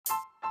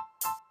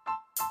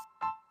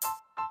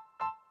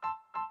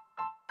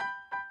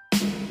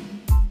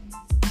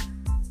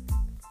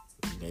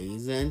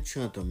Ladies and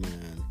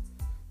gentlemen,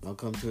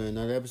 welcome to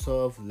another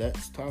episode of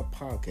Let's Talk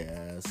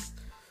Podcast.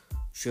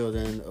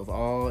 Children of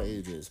all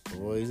ages,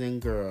 boys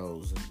and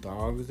girls,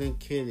 dogs and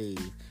kitties.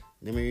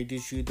 Let me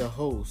introduce you the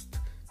host,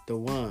 the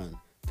one,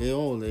 the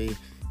only,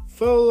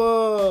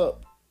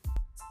 Philip.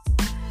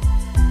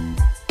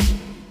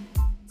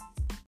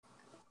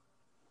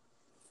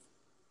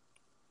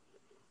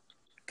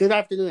 Good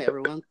afternoon,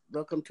 everyone.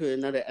 Welcome to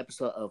another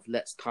episode of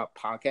Let's Talk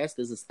Podcast.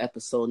 This is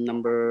episode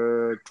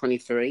number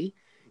 23.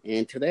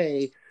 And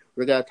today,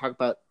 we're going to talk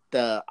about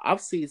the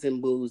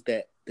off-season moves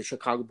that the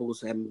Chicago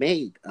Bulls have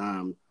made.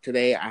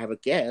 Today, I have a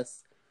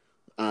guest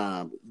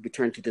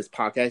return to this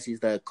podcast. He's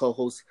the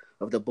co-host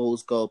of the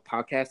Bulls Go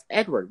podcast,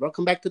 Edward.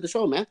 Welcome back to the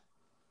show, man.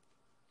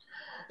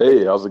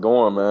 Hey, how's it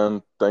going,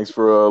 man? Thanks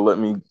for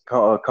letting me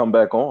come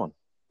back on.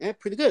 Yeah,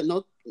 pretty good.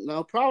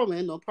 No problem,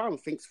 man. No problem.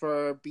 Thanks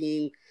for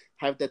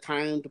have the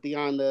time to be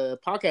on the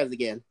podcast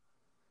again.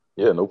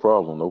 Yeah, no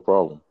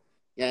problem.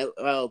 Yeah,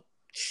 well,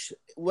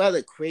 what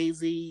a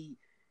crazy,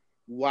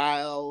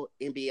 wild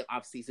NBA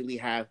offseason we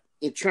have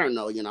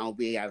internal.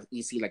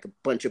 You see like a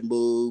bunch of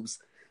moves,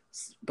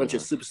 a bunch of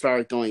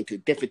superstars going to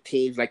different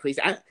teams like crazy.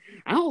 I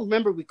don't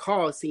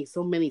recall seeing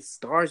so many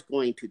stars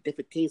going to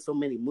different teams, so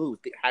many moves.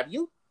 Have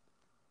you?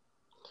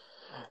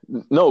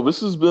 No,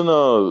 this has been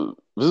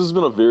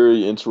a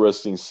very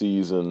interesting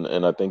season,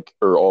 and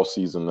all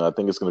season. I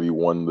think it's going to be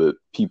one that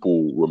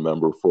people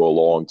remember for a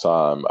long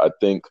time. I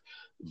think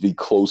the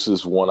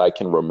closest one I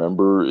can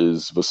remember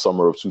is the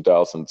summer of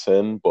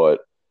 2010,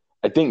 but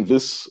I think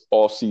this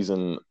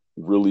offseason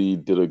really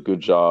did a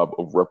good job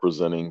of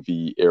representing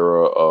the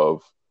era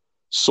of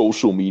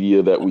social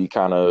media that we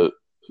kind of,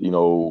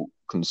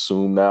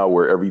 consume now,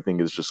 where everything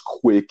is just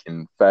quick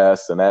and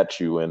fast and at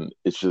you. And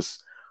it's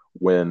just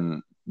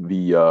when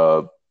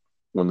the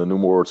new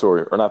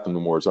moratorium, or not the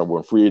new moratorium,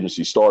 when free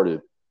agency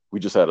started,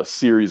 we just had a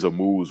series of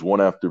moves one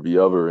after the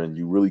other, and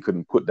you really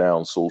couldn't put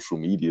down social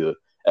media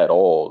at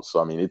all.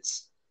 So I mean,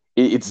 it's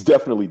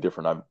definitely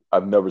different.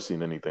 I've never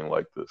seen anything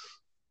like this.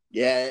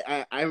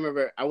 Yeah, I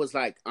remember I was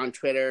like on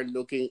Twitter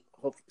looking,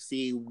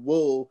 see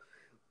Wool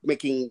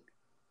making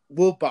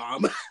Wool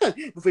bomb,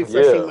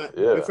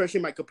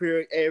 refreshing my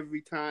computer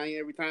every time.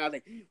 I was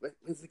like,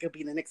 when's it gonna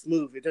be the next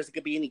move? If there's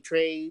gonna be any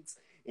trades.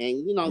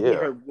 And, we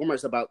heard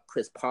rumors about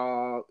Chris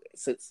Paul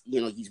since,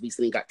 he's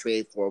recently got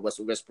traded for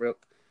Russell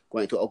Westbrook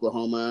going to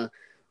Oklahoma.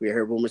 We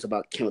heard rumors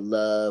about Kevin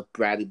Love,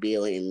 Bradley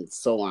Beal, and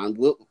so on.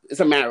 It's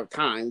a matter of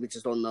time. We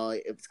just don't know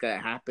if it's going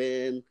to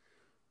happen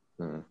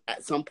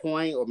at some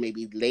point or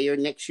maybe later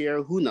next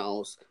year. Who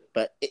knows?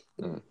 But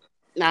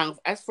now,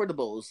 as for the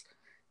Bulls,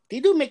 they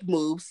do make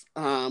moves.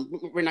 We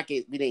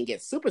didn't get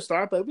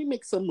superstar, but we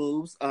make some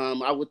moves.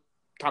 I would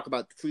talk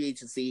about free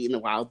agency in a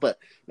while, but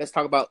let's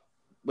talk about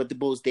what the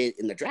Bulls did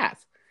in the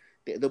draft.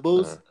 The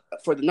Bulls,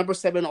 for the number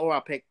 7 overall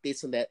pick, they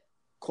select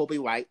Coby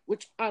White,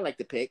 which I like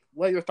the pick.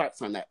 What are your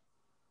thoughts on that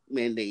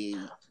when they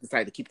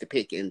decided to keep the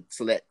pick and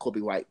select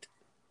Coby White?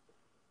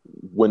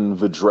 When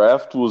the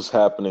draft was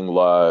happening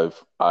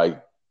live,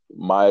 my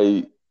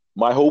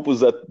hope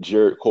was that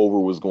Jarrett Culver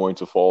was going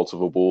to fall to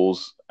the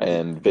Bulls,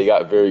 and they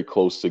got very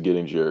close to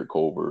getting Jarrett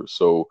Culver.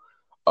 So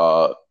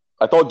I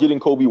thought getting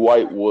Coby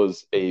White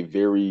was a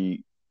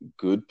very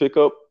good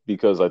pickup,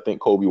 because I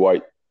think Coby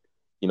White,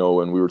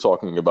 and we were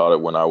talking about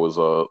it when I was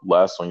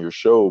last on your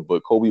show,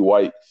 but Coby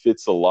White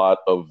fits a lot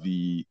of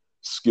the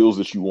skills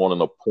that you want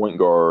in a point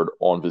guard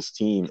on this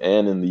team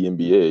and in the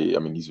NBA. I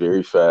mean, he's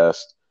very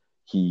fast.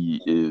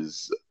 He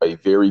is a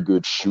very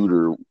good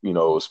shooter,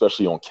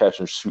 especially on catch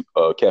and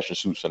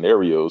shoot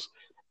scenarios.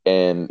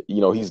 And,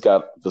 he's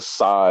got the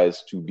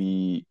size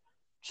to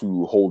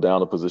hold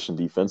down a position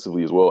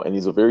defensively as well. And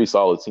he's a very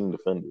solid team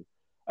defender.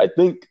 I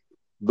think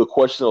the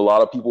question a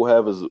lot of people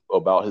have is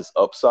about his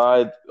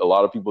upside. A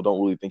lot of people don't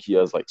really think he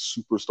has like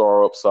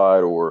superstar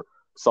upside, or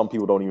some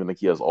people don't even think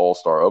he has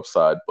all-star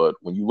upside. But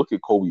when you look at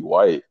Coby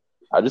White,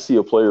 I just see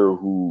a player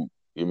who,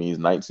 he's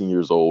 19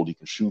 years old. He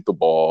can shoot the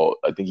ball.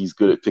 I think he's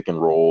good at pick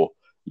and roll.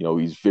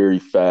 He's very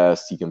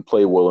fast. He can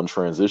play well in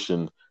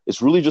transition.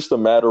 It's really just a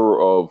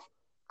matter of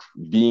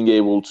being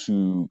able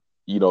to,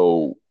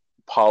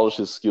 polish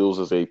his skills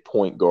as a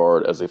point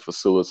guard, as a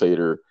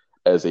facilitator,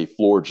 as a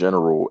floor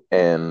general.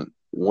 And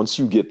once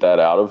you get that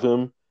out of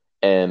him,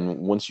 and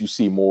once you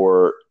see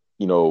more,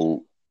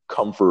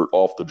 comfort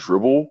off the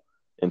dribble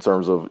in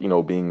terms of,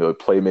 being a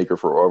playmaker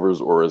for others,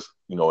 or as,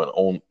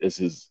 as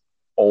his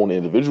own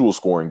individual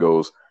scoring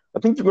goes, I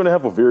think you're going to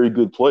have a very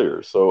good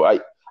player. So I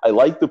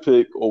like the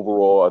pick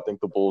overall. I think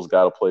the Bulls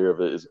got a player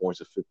that is going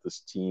to fit this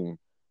team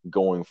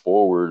going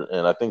forward.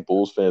 And I think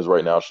Bulls fans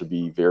right now should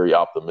be very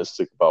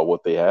optimistic about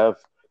what they have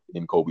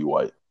in Coby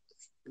White.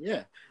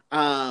 Yeah.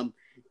 And,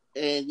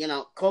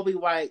 Coby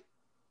White,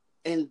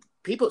 and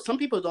some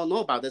people don't know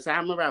about this. I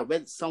remember I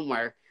read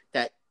somewhere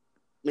that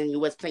when he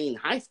was playing in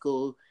high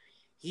school,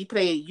 he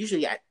played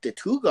usually at the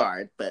 2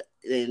 guard, but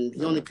then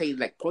he only played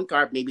like point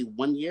guard maybe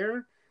 1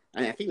 year.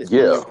 And I think it's 1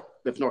 year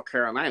with North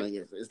Carolina.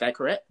 Is that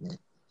correct?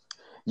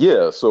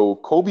 Yeah. So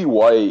Coby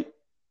White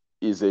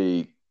is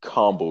a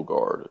combo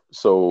guard.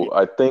 So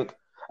I think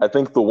I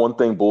think the one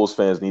thing Bulls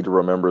fans need to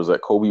remember is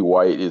that Kobe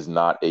White is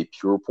not a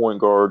pure point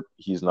guard.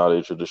 He's not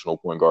a traditional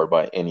point guard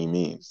by any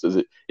means.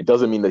 It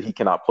doesn't mean that he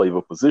cannot play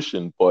the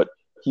position, but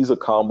he's a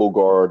combo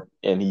guard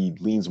and he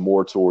leans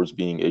more towards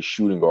being a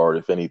shooting guard,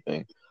 if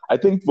anything. I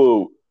think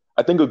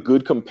a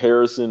good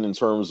comparison in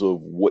terms of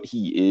what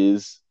he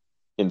is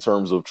in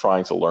terms of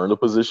trying to learn the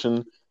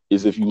position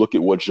is if you look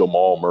at what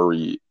Jamal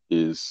Murray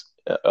is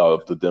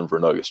of the Denver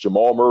Nuggets.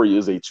 Jamal Murray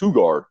is a two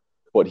guard,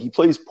 but he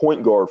plays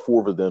point guard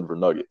for the Denver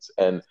Nuggets.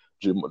 And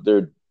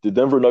the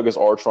Denver Nuggets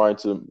are trying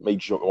to make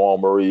Jamal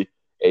Murray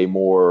a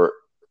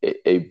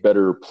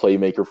better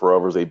playmaker for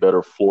others, a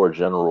better floor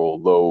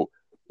general, though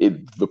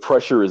the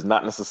pressure is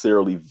not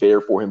necessarily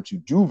there for him to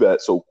do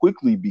that so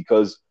quickly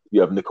because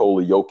you have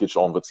Nikola Jokic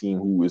on the team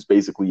who is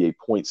basically a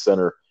point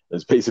center.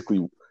 Is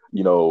basically,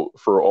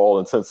 for all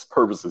intents and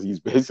purposes, he's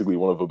basically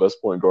one of the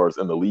best point guards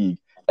in the league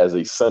as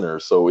a center.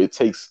 So it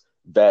takes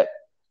that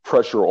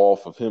pressure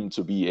off of him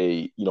to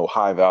be a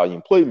high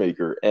volume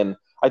playmaker. And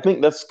I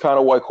think that's kind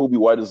of why Kobe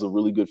White is a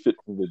really good fit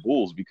for the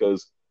Bulls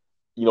because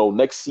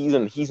next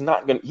season he's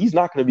not going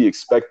to be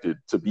expected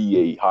to be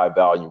a high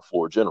volume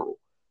floor general.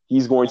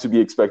 He's going to be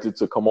expected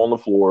to come on the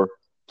floor,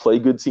 play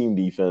good team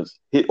defense,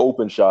 hit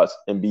open shots,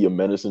 and be a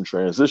menace in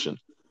transition.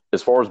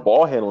 As far as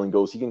ball handling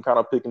goes, he can kind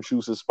of pick and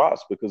choose his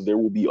spots because there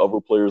will be other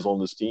players on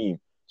this team in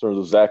terms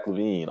of Zach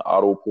LaVine,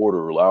 Otto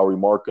Porter, Lauri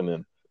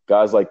Markkanen,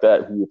 guys like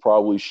that who will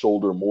probably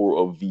shoulder more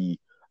of the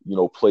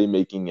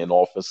playmaking and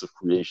offensive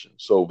creation.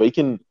 So they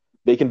can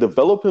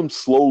develop him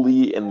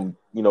slowly and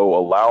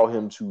allow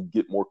him to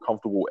get more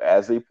comfortable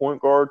as a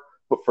point guard.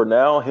 But for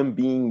now, him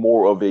being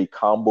more of a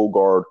combo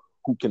guard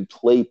who can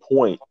play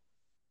point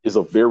is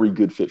a very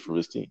good fit for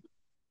this team.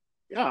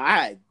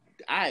 Yeah,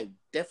 I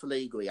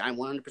definitely agree. I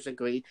 100%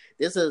 agree.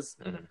 This is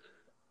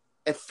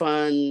a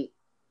fun.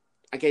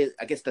 I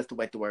guess that's the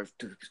right word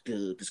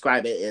to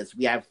describe it. Is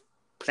we have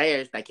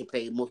players that can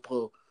play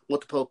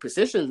multiple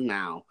positions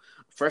now.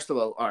 First of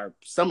all, are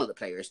some of the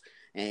players,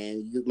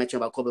 and you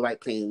mentioned about Kobe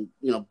White playing,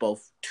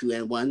 both 2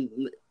 and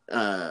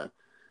 1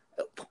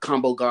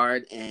 combo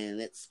guard,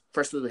 and it's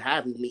first of all to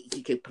have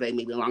he can play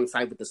maybe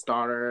alongside with the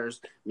starters,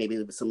 maybe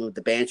with some of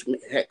the bench,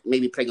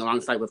 maybe playing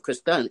alongside with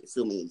Chris Dunn,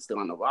 assuming he's still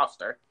on the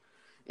roster,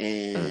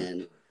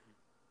 and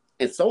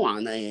so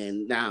on.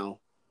 And now,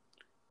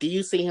 do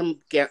you see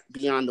him get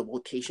beyond the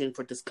rotation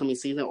for this coming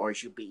season, or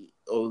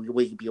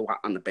will he be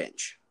on the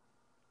bench?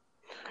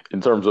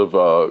 In terms of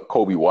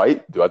Kobe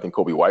White, do I think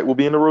Kobe White will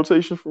be in the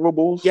rotation for the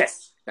Bulls?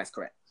 Yes, that's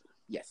correct.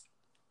 Yes.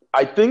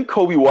 I think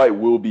Kobe White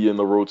will be in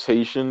the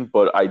rotation,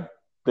 but I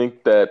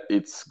think that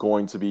it's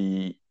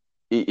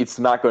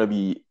not going to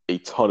be a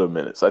ton of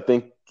minutes. I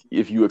think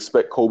if you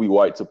expect Kobe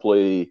White to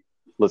play,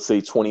 let's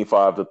say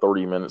 25 to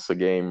 30 minutes a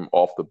game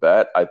off the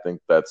bat, I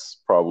think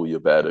that's probably a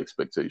bad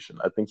expectation.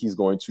 I think he's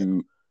going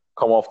to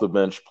come off the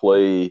bench,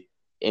 play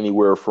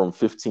anywhere from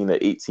 15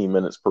 to 18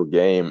 minutes per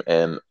game.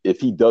 And if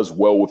he does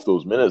well with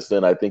those minutes,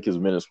 then I think his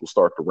minutes will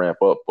start to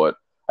ramp up. But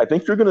I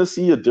think you're going to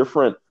see a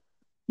different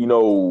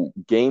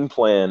game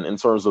plan in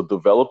terms of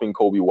developing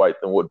Kobe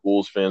White than what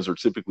Bulls fans are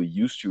typically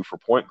used to for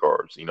point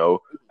guards.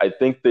 I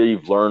think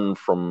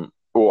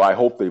I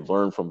hope they've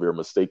learned from their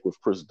mistake with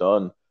Chris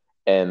Dunn.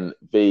 And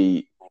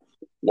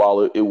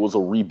while it was a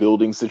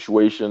rebuilding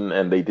situation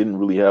and they didn't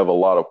really have a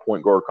lot of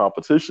point guard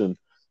competition,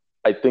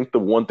 I think the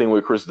one thing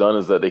with Chris Dunn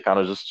is that they kind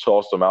of just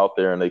tossed him out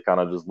there and they kind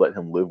of just let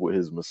him live with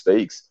his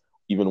mistakes,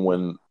 even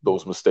when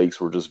those mistakes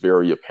were just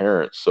very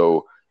apparent.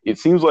 So it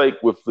seems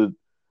like with the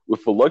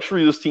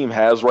luxury this team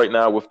has right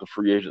now with the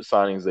free agent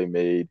signings they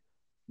made,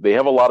 they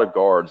have a lot of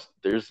guards.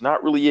 There's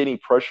not really any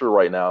pressure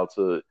right now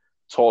to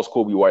toss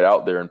Kobe White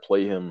out there and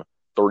play him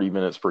 30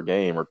 minutes per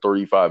game or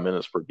 35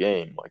 minutes per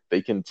game. Like,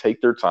 they can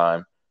take their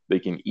time. They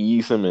can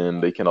ease him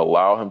in. They can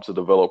allow him to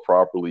develop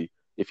properly.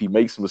 If he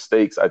makes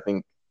mistakes, I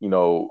think,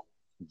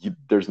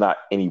 there's not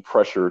any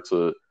pressure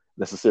to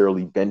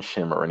necessarily bench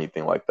him or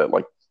anything like that.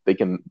 Like, they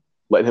can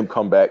let him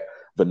come back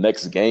the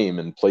next game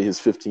and play his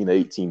 15 to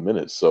 18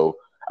 minutes. So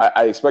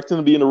I expect him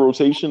to be in the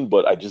rotation,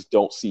 but I just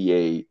don't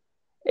see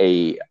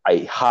a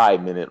high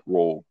minute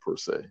role per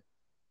se.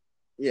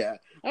 Yeah.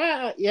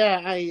 I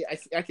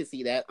can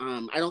see that.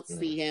 I don't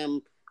see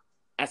him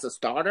as a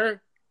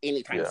starter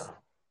anytime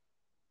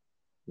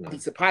soon. I'd be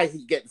surprised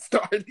he gets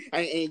started.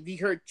 And we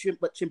heard Chim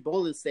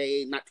Boland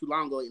say not too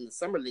long ago in the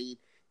summer league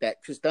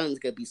that Chris Dunn's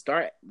going to be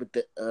start with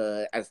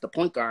as the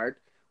point guard,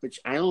 which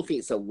I don't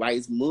think it's a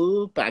wise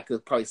move, but I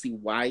could probably see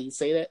why he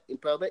say that in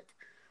public.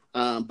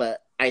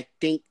 But I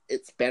think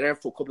it's better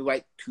for Kobe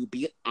White to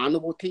be on the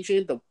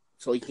rotation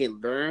so he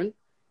can learn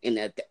and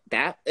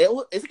adapt.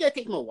 It's going to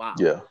take him a while.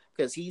 Yeah.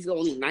 Because he's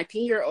only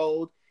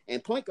 19-year-old,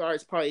 and point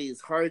guards probably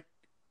is hard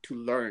to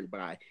learn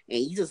by. And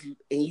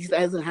he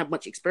doesn't have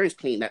much experience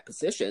playing that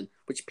position,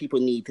 which people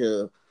need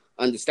to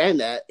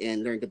understand that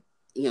and learn to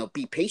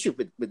be patient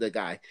with the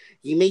guy.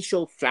 He may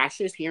show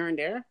flashes here and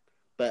there,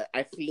 but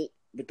I think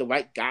with the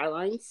right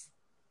guidelines,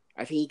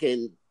 I think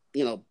he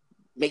can,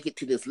 make it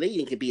to this league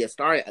and could be a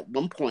star at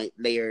one point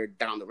later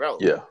down the road.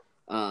 Yeah.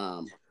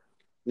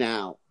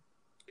 Now,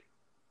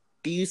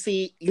 Do you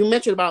see? You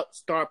mentioned about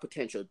star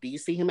potential. Do you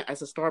see him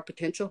as a star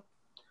potential?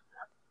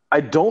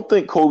 I don't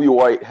think Coby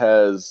White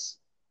has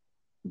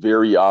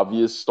very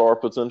obvious star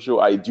potential.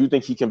 I do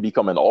think he can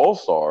become an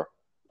all-star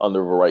under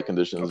the right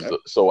conditions. Okay.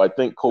 So I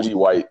think Coby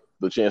White,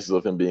 the chances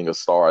of him being a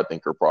star, I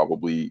think are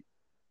probably,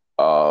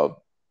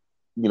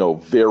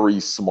 very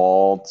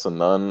small to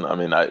none. I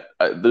mean,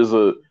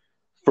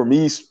 for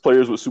me,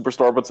 players with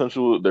superstar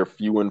potential, they're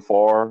few and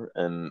far,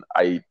 and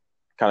I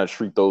kind of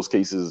treat those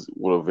cases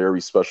with a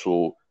very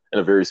special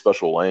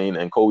lane.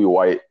 And Coby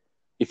White,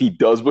 if he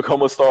does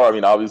become a star, I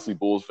mean, obviously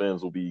Bulls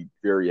fans will be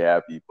very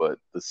happy, but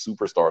the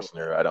superstar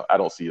scenario, I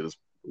don't see it as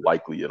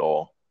likely at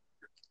all.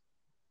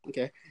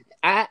 Okay,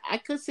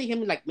 I could see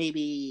him like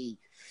maybe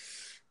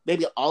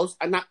all.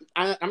 I'm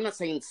not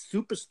saying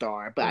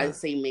superstar, but I'd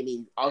say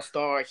maybe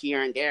all-star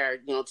here and there.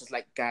 Just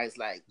like guys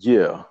like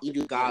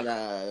Edu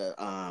Gala,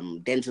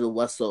 D'Angelo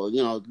Russell.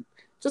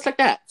 Just like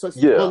that. So it's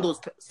one of those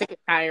second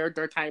tier,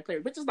 third tier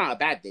players, which is not a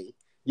bad thing.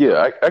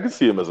 Yeah, I can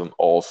see him as an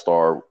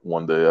all-star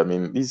one day. I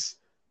mean,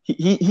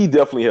 he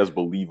definitely has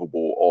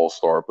believable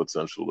all-star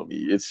potential to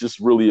me. It's just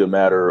really a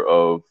matter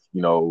of,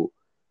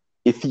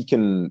 if he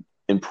can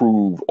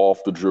improve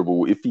off the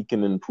dribble, if he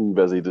can improve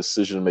as a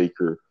decision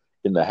maker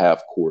in the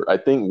half court. I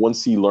think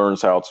once he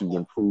learns how to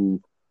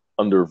improve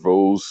under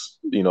those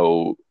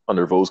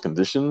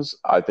conditions,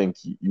 I think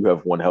you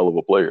have one hell of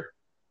a player.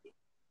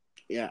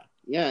 Yeah,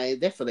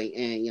 definitely.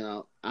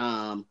 And,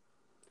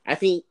 I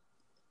think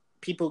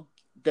people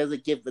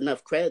doesn't give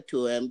enough credit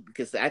to him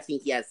because I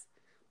think he has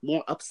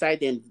more upside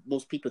than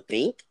most people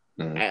think.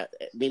 Mm-hmm.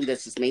 Maybe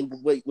that's just me.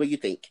 What do you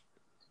think?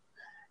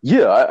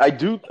 Yeah, I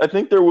do. I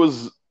think there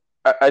was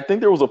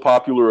a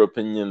popular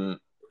opinion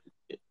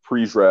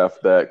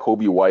pre-draft that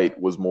Coby White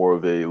was more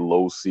of a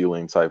low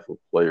ceiling type of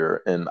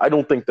player, and I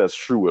don't think that's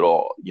true at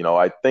all.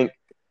 I think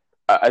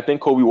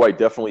Coby White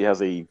definitely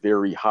has a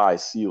very high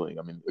ceiling.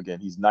 I mean, again,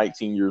 he's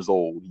 19 years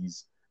old.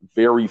 He's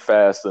very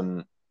fast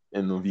in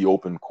the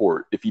open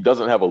court. If he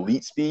doesn't have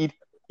elite speed,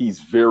 he's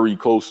very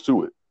close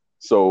to it.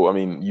 So, I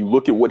mean, you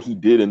look at what he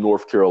did in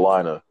North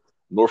Carolina.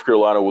 North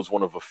Carolina was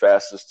one of the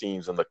fastest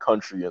teams in the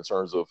country in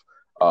terms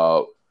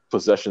of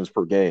possessions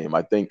per game.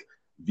 I think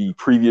the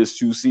previous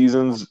 2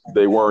 seasons,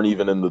 they weren't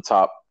even in the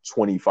top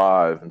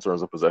 25 in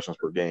terms of possessions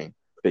per game.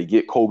 They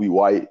get Coby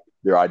White,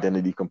 their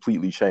identity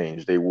completely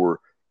changed. They were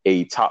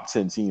a top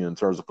 10 team in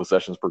terms of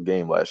possessions per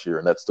game last year,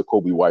 and that's the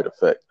Coby White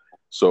effect.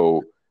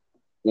 So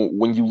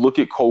when you look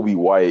at Coby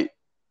White,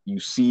 you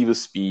see the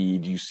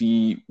speed, you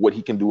see what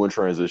he can do in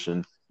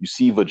transition, you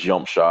see the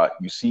jump shot,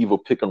 you see the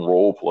pick and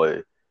roll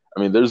play. I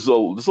mean, there's a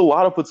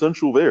lot of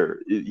potential there.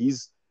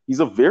 He's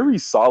a very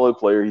solid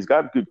player. He's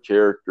got good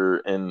character,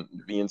 and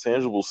the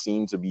intangibles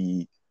seem to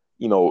be,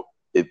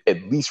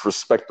 at least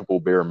respectable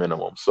bare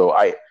minimum. So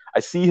I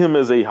see him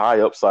as a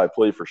high upside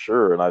play for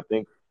sure, and I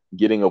think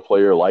getting a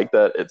player like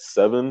that at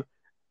 7,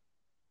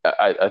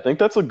 I think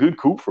that's a good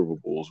coup for the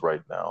Bulls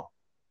right now.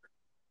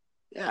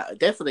 Yeah,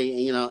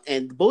 definitely.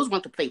 And the Bulls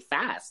want to play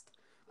fast.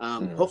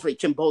 Hopefully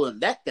Jim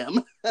Boylen let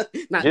them,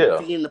 not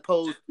being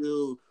opposed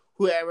to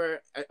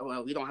whoever.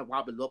 Well, we don't have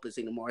Robin Lopez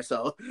anymore,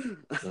 so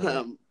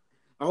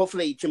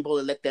hopefully Jim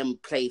Boylen let them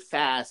play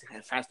fast,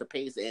 have faster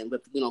pace, and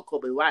with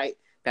Coby White,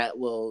 that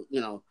will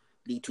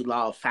lead to a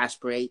lot of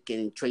fast break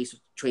and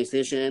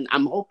transition.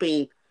 I'm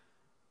hoping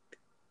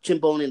Jim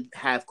Boylen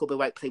have Coby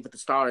White play with the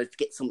Stars to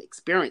get some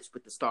experience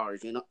with the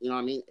Stars. You know what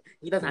I mean?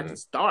 He doesn't have to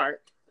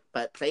start,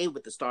 but play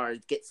with the Stars,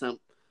 get some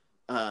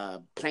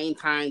playing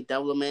time,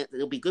 development.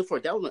 It'll be good for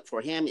development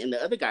for him and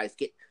the other guys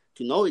get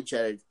to know each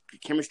other,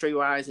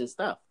 chemistry-wise and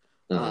stuff.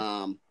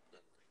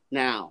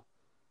 Now,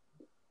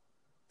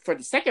 for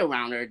the second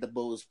rounder, the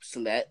Bulls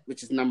select,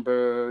 which is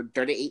number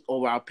 38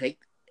 overall pick,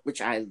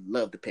 which I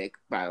love the pick,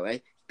 by the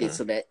way. They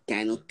select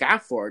Daniel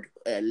Gafford,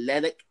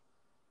 athletic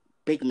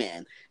big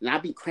man. And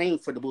I've been craving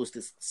for the Bulls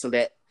to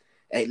select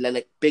a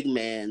athletic big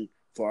man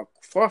for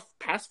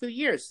past few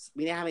years.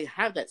 We haven't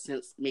had that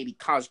since maybe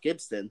Taj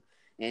Gibson.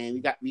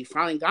 And we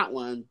finally got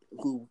one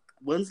who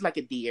runs like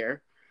a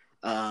deer,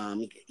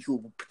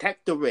 who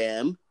protect the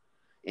rim,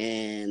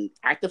 and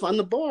active on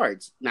the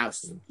boards. Now,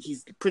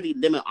 he's pretty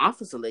limited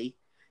offensively,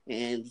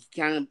 and he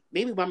kind of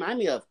maybe remind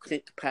me of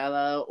Clint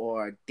Capella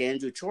or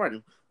D'Andre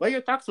Jordan. What are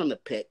your thoughts on the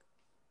pick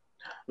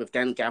with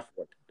Daniel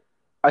Gafford?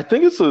 I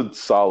think it's a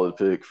solid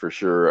pick for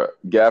sure.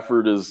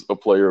 Gafford is a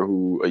player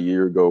who a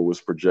year ago was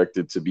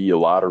projected to be a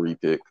lottery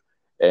pick.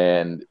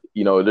 And,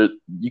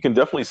 you can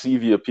definitely see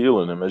the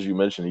appeal in him. As you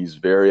mentioned, he's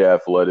very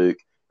athletic.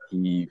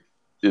 He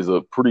is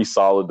a pretty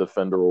solid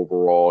defender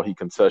overall. He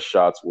contests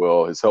shots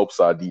well. His help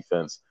side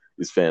defense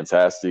is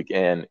fantastic.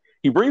 And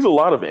he brings a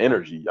lot of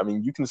energy. I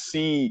mean, you can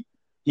see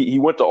he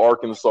went to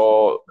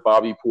Arkansas.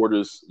 Bobby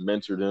Portis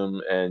mentored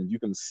him. And you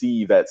can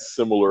see that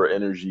similar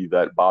energy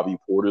that Bobby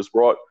Portis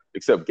brought,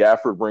 except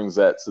Gafford brings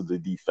that to the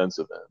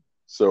defensive end.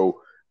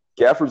 So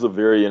Gafford's a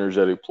very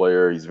energetic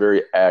player. He's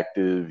very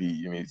active.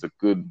 He's a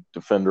good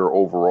defender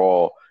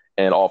overall.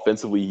 And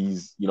offensively, he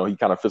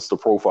kind of fits the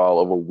profile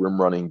of a rim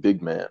running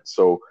big man.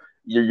 So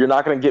you're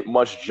not going to get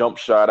much jump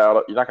shot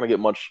out. You're not going to get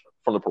much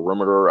from the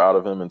perimeter out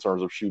of him in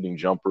terms of shooting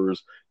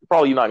jumpers. You're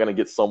probably not going to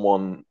get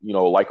someone,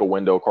 like a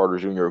Wendell Carter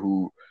Jr.,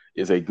 who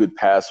is a good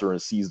passer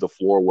and sees the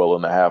floor well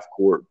in the half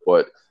court.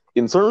 But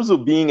in terms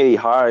of being a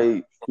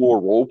high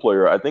floor role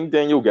player, I think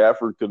Daniel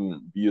Gafford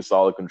can be a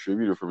solid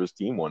contributor for this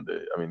team one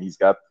day. I mean,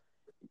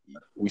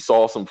 we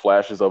saw some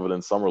flashes of it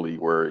in Summer League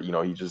where,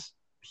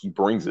 he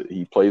brings it.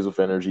 He plays with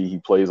energy. He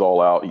plays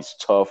all out. He's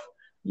tough.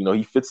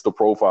 He fits the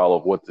profile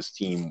of what this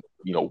team,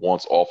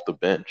 wants off the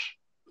bench.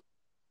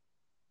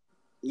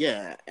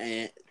 Yeah,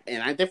 and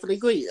I definitely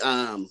agree.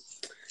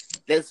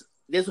 There's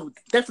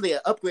definitely an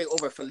upgrade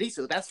over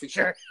Felicio, that's for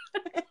sure.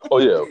 Oh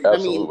yeah,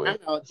 absolutely. I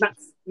know it's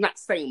not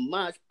saying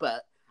much,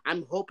 but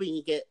I'm hoping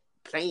he get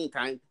playing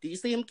time. Do you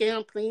see him get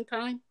on playing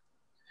time?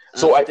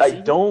 So I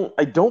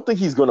don't think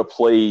he's going to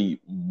play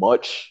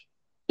much,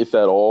 if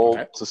at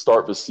all, to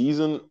start the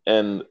season,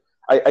 and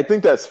I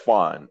think that's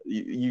fine.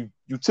 You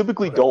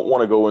typically don't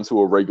want to go into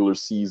a regular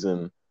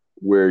season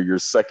where your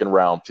second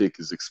round pick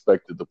is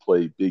expected to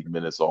play big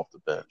minutes off the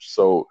bench.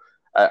 So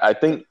I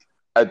think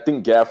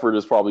Gafford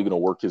is probably going to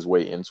work his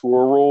way into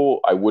a role.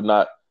 I would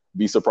not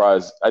be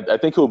surprised. I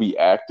think he'll be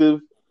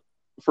active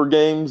for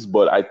games,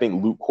 but I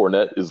think Luke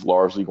Kornet is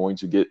largely going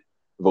to get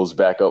those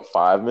backup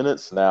 5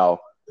 minutes. Now,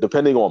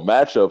 depending on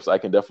matchups, I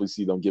can definitely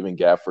see them giving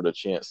Gafford a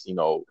chance,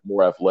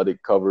 more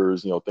athletic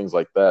covers, things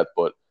like that.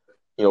 But,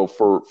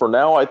 for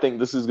now, I think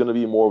this is going to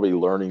be more of a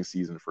learning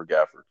season for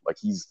Gafford. Like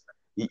he's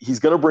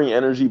going to bring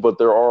energy, but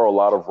there are a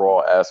lot of raw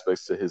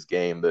aspects to his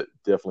game that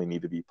definitely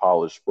need to be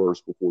polished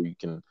first before you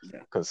can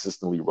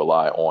consistently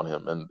rely on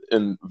him.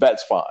 And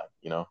that's fine,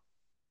 Yeah.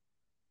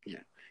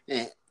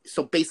 And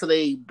so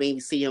basically, maybe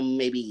see him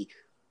maybe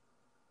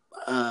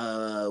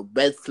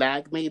red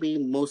flag maybe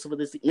most of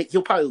this.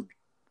 He'll probably,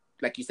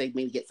 like you say,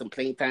 maybe get some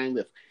playing time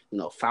with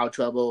foul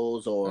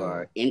troubles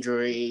or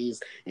injuries,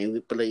 and we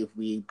believe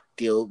we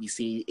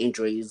see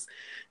injuries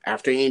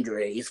after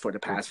injuries for the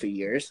past few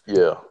years.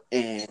 Yeah,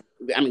 and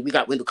we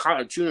got Wendell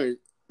Carter Jr.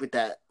 with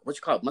that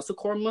muscle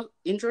core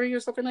injury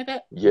or something like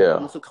that. Yeah,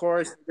 muscle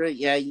core injury.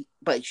 Yeah,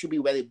 but he should be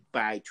ready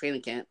by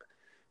training camp.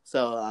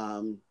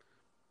 So,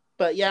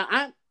 but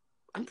yeah,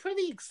 I'm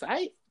pretty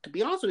excited, to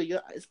be honest with you.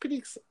 It's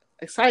pretty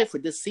excited for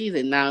this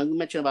season. Now you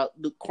mentioned about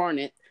Luke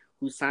Kornet,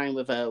 who signed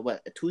with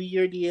a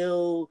 2-year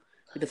deal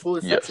with the full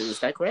exception. Is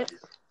that correct?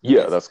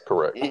 Yeah, that's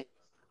correct.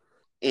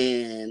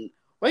 And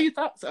what are your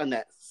thoughts on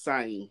that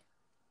signing?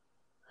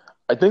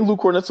 I think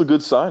Luke Kornet's a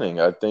good signing.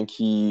 I think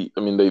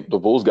the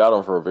Bulls got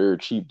him for a very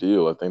cheap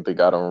deal. I think they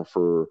got him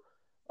for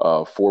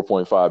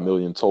 $4.5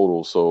 million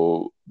total.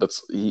 So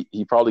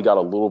he probably got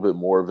a little bit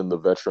more than the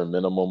veteran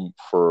minimum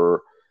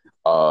for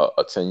a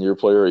 10-year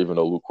player, even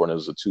though Luke Kornet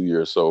is a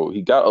 2-year. So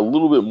he got a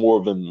little bit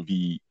more than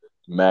the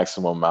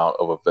maximum amount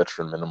of a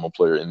veteran minimum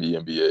player in the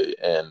NBA.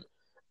 And,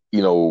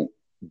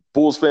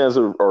 Bulls fans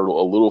are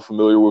a little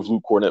familiar with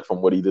Luke Kornet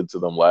from what he did to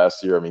them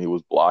last year. He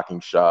was blocking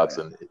shots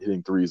and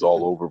hitting threes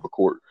all over the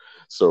court.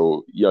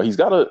 So, he's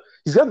got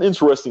an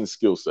interesting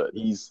skill set.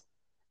 He's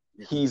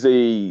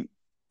a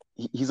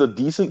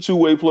decent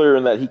two-way player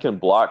in that he can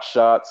block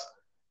shots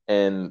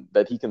and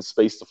that he can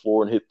space the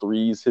floor and hit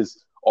threes.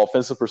 His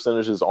offensive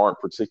percentages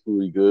aren't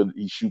particularly good.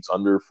 He shoots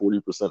under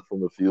 40%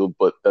 from the field,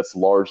 but that's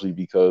largely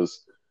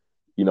because,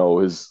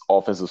 his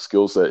offensive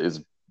skill set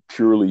is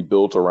purely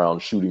built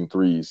around shooting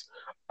threes.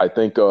 I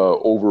think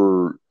well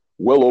over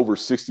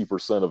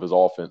 60% of his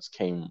offense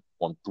came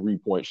on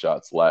 3-point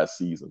shots last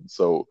season.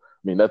 So,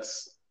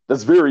 that's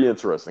very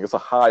interesting. It's a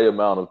high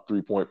amount of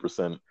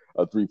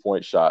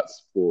 3-point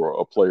shots for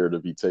a player to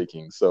be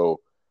taking. So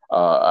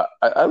I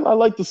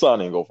like the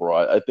signing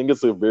overall. I think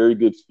it's a very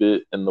good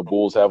fit, and the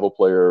Bulls have a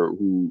player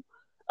who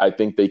I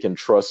think they can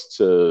trust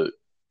to,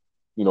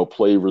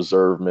 play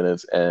reserve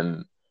minutes.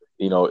 And,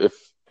 if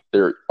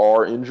there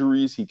are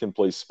injuries, he can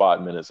play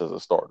spot minutes as a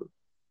starter.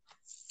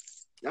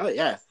 Oh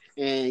yeah,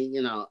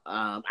 and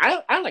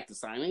I like the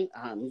signing.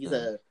 He's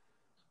a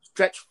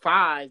stretch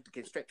 5 that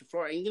can stretch the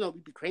floor, and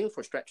we've been praying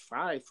for stretch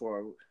 5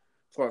 for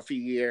a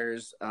few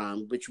years,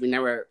 which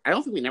I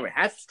don't think we never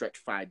had stretch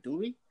 5, do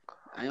we?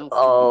 I don't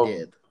think we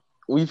did.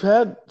 We've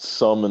had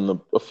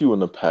a few in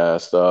the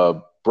past.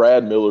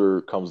 Brad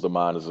Miller comes to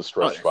mind as a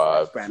stretch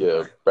 5.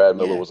 Brad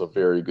Miller was a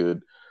very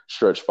good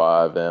stretch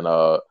 5, and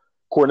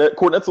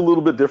Kornet's a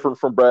little bit different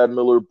from Brad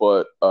Miller,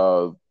 but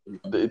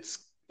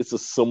it's a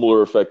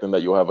similar effect in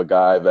that you'll have a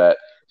guy that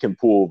can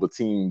pull the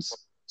team's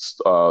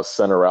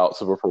center out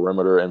to the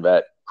perimeter, and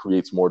that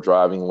creates more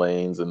driving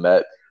lanes, and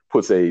that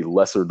puts a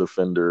lesser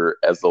defender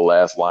as the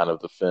last line of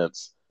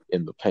defense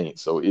in the paint.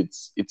 So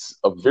it's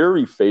a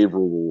very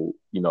favorable,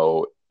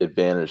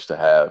 advantage to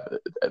have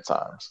at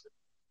times.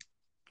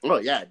 Oh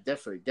yeah,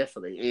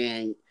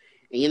 definitely.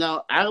 And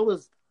I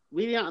was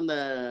reading on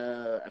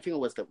I think it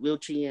was the Will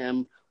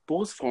GM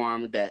Bulls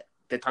forum that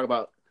they talk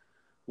about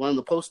one of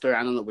the poster.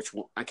 I don't know which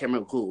one. I can't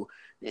remember who,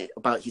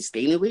 about his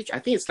skating reach. I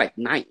think it's like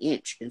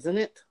 9-inch, isn't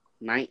it?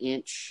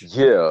 9-inch.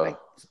 Yeah.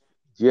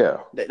 Yeah.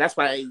 That's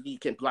why he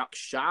can block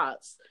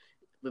shots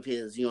with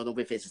his,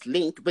 with his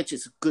length, which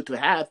is good to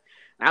have.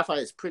 I thought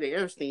it's pretty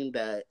interesting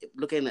that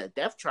looking at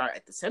the depth chart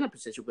at the center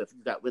position, with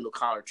you got Wendell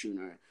Carter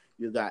Jr.,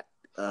 you got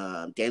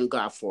Daniel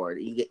Godford,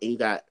 and you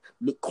got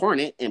Luke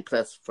Cornett, and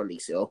plus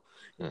Felicio.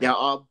 They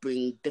all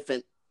bring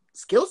different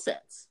skill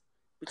sets,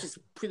 which is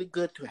pretty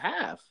good to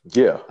have.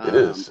 Yeah, it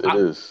is. It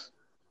is.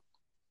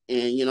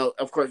 And,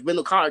 of course,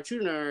 Wendell Carter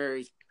Jr.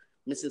 is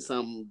missing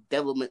some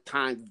development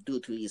time due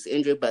to his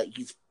injury, but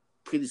he's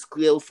pretty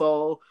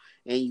skillful.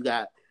 And you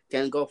got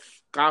Daniel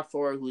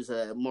Godford, who's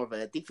more of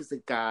a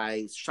defensive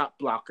guy, shot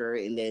blocker.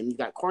 And then you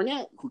got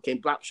Cornett, who can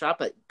block shot,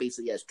 but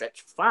basically a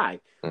stretch 5,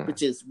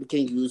 which is we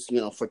can use,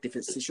 for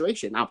different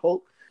situations. I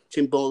hope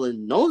Tim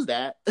Boylen knows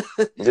that.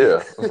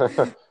 Yeah.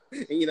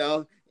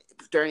 And,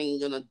 during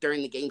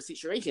the game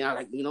situation, I was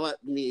like, you know what,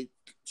 we need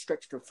to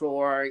stretch the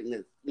floor in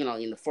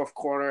the fourth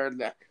quarter.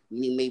 That you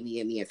need maybe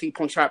in the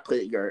 3-point shot,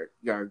 put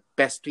your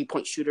best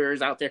 3-point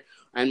shooters out there,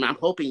 and I'm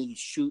hoping he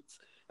shoots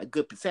a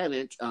good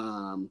percentage.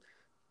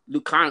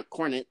 Luke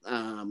Cornett,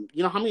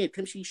 you know how many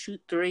attempts he shoot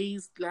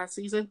threes last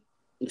season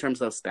in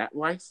terms of stat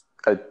wise?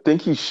 I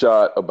think he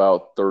shot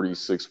about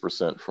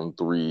 36% from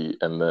 3,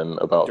 and then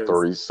about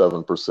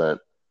 37%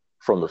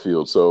 from the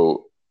field.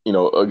 So,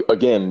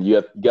 again,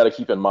 you got to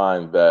keep in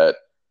mind that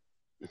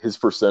his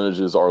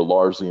percentages are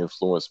largely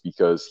influenced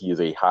because he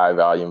is a high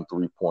volume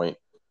 3-point.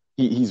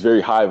 He's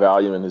very high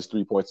volume in his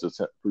 3-point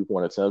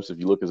attempts. If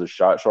you look at his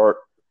shot chart,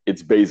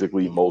 it's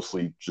basically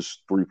mostly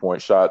just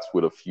 3-point shots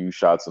with a few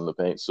shots in the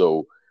paint.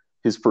 So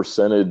his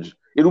percentage,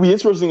 it'll be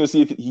interesting to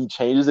see if he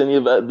changes any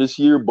of that this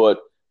year, but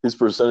his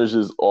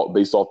percentages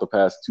based off the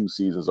past 2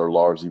 seasons are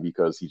largely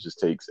because he just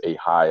takes a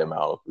high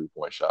amount of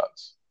 3-point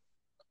shots.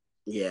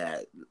 Yeah,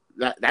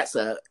 that's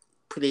a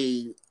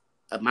pretty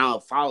amount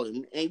of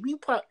volume, and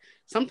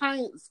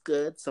sometimes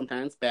good,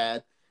 sometimes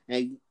bad,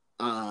 and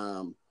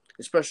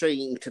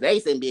especially in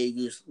today's NBA,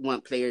 you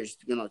want players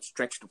to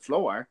stretch the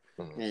floor,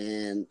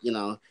 and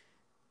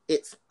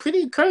it's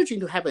pretty encouraging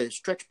to have a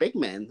stretch big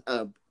man.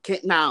 Do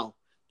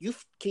you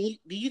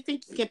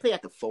think he can play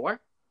at the 4?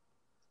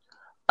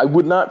 I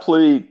would not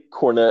play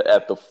Cornett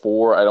at the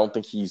 4. I don't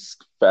think he's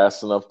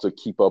fast enough to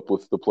keep up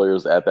with the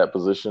players at that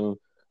position.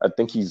 I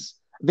think he's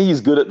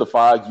good at the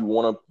 5.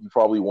 You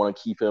probably want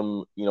to keep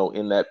him,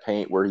 in that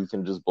paint where he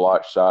can just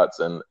block shots.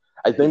 And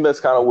I think that's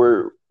kind of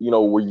where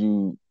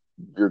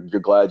you're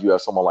glad you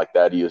have someone like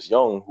Thaddeus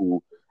Young,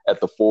 who at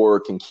the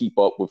 4 can keep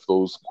up with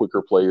those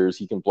quicker players.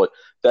 He can play.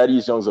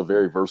 Thaddeus Young's a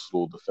very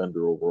versatile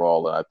defender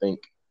overall. And I think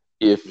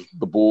if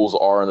the Bulls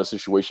are in a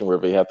situation where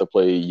they have to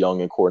play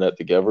Young and Cornett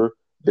together,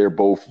 they're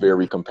both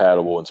very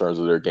compatible in terms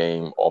of their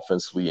game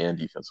offensively and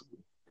defensively.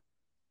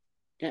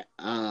 Yeah.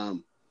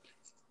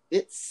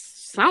 It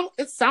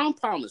sounds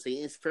promising.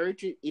 It's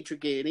very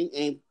intriguing,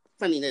 and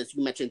funny as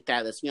you mentioned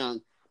Thaddeus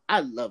Young. I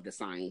love the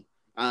signing.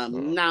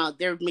 Now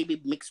there may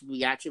be mixed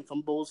reaction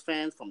from Bulls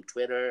fans, from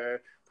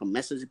Twitter, from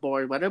message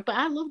board, whatever. But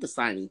I love the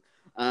signing.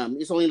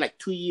 It's only like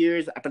 2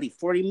 years, I believe,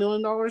 $40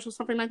 million or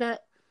something like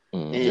that.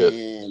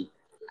 And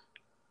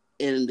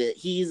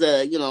he's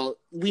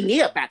we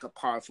need a backup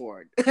power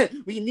forward.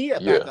 We need a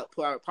backup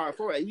power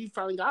forward. We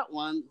finally got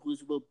one who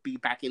will be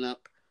backing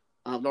up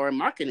Lauri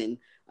Markkanen.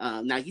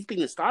 Now he's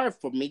been a starter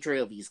for major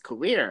of his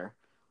career,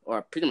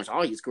 or pretty much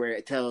all his career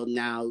until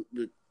now.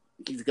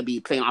 He's gonna be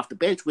playing off the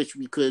bench, which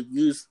we could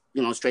use,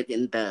 straight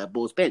in the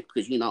Bulls bench,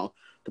 because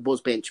the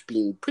Bulls bench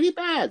being pretty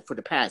bad for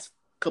the past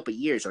couple of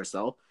years or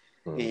so.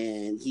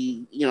 And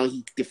he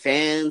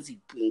defends, he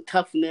brings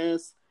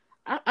toughness.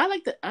 I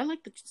like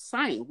the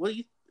sign. What are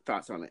your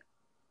thoughts on it?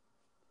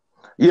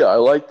 Yeah, I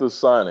like the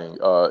signing.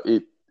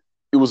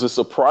 It was a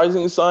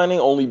surprising signing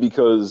only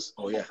because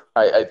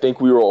I think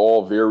we were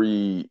all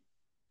very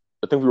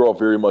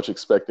much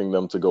expecting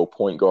them to go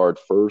point guard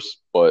first,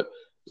 but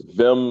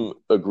them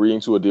agreeing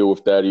to a deal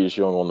with Thaddeus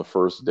Young on the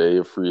first day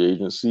of free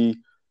agency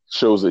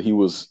shows that he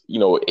was,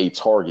 a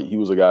target. He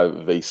was a guy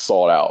that they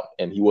sought out,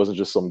 and he wasn't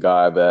just some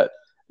guy that,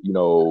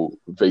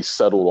 they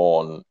settled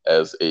on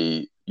as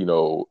a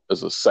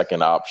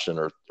second option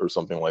or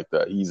something like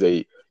that. He's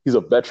a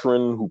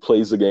veteran who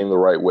plays the game the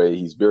right way.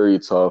 He's very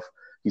tough.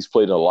 He's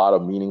played in a lot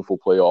of meaningful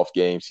playoff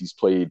games. He's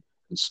played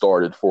and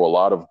started for a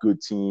lot of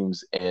good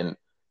teams, and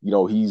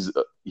he's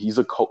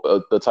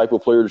the type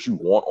of player that you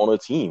want on a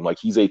team. Like,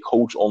 he's a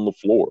coach on the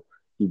floor.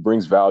 He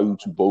brings value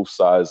to both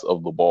sides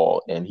of the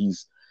ball, and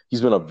he's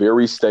been a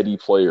very steady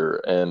player.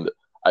 And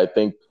I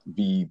think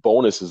the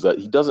bonus is that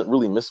he doesn't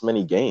really miss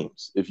many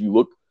games. If you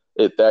look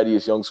at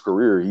Thaddeus Young's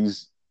career,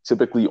 he's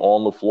typically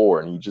on the floor,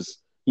 and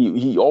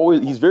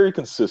he's very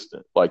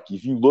consistent. Like,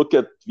 if you look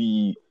at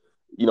the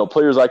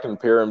players I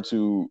compare him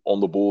to on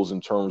the Bulls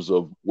in terms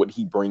of what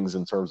he brings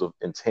in terms of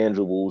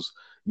intangibles,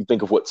 you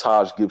think of what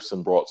Taj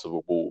Gibson brought to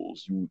the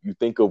Bulls. You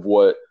think of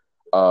what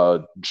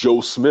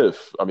Joe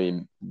Smith,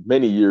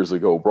 many years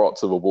ago, brought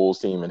to the Bulls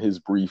team in his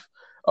brief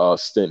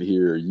stint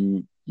here.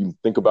 You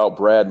think about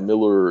Brad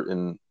Miller,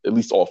 and at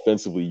least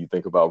offensively, you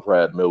think about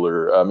Brad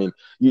Miller.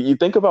 You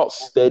think about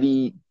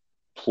steady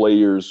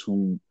players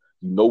who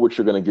know what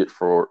you're going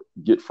to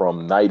get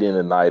from night in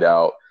and night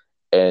out.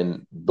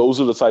 And those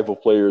are the type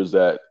of players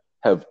that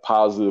have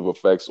positive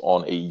effects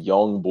on a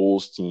young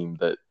Bulls team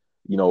that,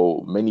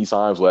 many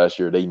times last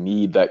year they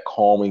need that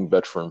calming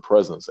veteran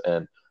presence.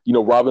 And,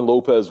 Robin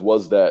Lopez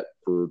was that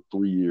for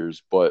 3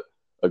 years, but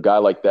a guy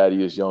like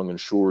Thaddeus Young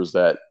ensures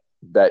that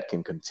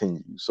can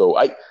continue. So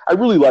I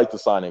really like the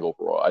signing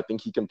overall. I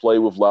think he can play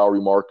with Lauri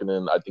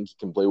Markkanen. I think he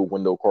can play with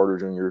Wendell Carter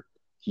Jr.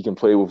 He can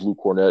play with Luke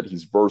Kornet.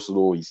 He's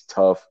versatile. He's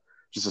tough.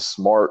 Just a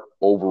smart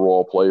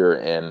overall player.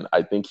 And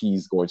I think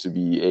he's going to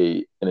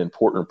be an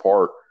important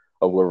part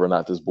of whether or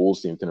not this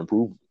Bulls team can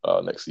improve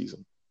next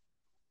season.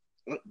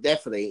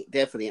 Definitely.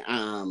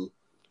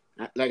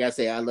 Like I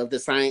say, I love the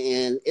sign,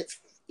 and it's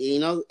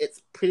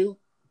pretty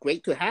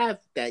great to have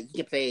that he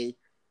can play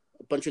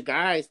a bunch of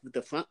guys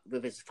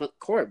with his front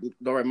court.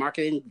 Lauri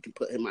Markkanen, we can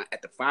put him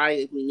at the 5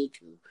 if we need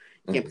to.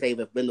 We can play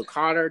with Wendell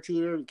Carter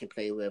Jr. We can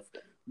play with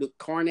Luke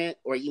Kornet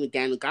or even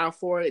Daniel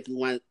Gafford if you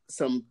want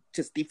some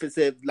just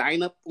defensive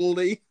lineup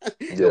only.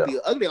 It'll be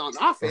ugly on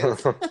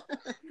offense.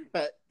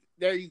 But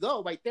there you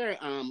go, right there.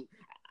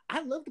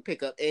 I love the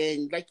pickup,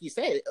 and like you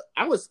said,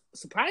 I was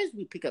surprised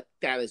we pick up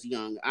Thaddeus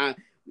Young.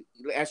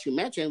 As you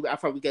mentioned, I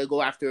thought we gotta go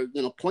after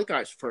point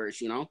guards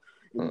first.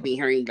 We've been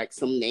hearing like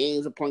some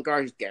names of point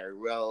guards, Derrick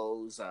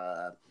Rose,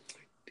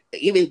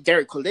 even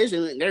Derek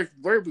Collision. And there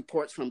were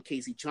reports from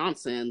Casey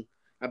Johnson,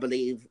 I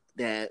believe,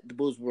 that the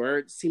Bulls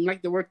seemed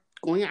like they were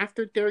going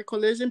after Derek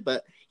Collision,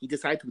 but he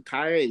decided to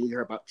retire, and we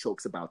heard about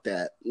jokes about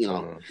that,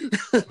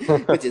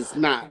 which is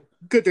not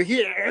good to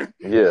hear.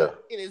 Yeah,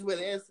 it is what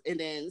it is. And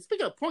then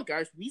speaking of point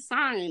guards, we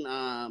signed,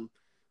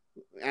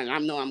 and I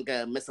know I'm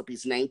gonna mess up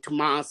his name,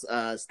 Tomas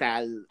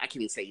Style. I can't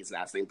even say his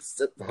last name.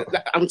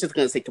 I'm just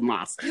gonna say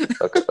Tomas.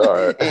 Okay, all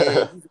right.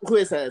 And who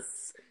is a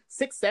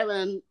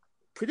 6'7",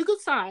 pretty good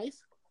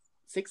size,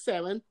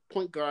 6'7"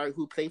 point guard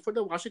who played for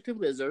the Washington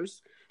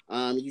Wizards.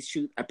 He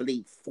shoot, I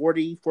believe,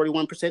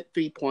 41%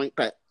 3-point,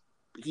 but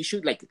he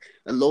shoot like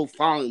a low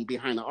falling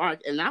behind the arc.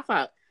 And I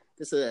thought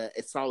this is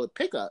a solid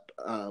pickup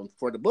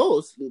for the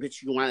Bulls,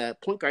 which you want a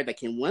point guard that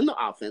can win the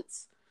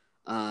offense.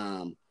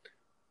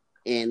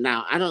 And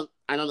now I don't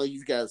know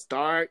he's gonna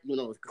start.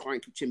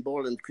 According to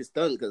Chimbola and Chris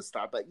Dunn gonna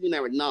start, but you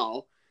never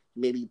know.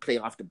 Maybe play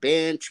off the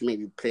bench,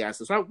 maybe play as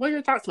a start. What are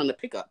your thoughts on the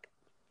pickup?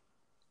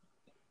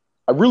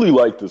 I really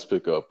like this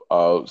pickup.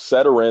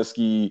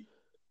 Satoransky,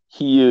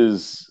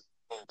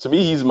 to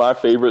me, he's my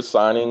favorite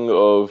signing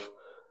of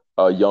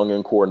Young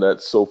and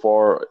Kornet so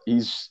far.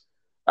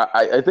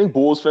 I think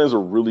Bulls fans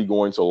are really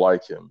going to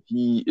like him.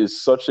 He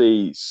is such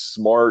a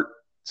smart,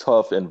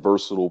 tough, and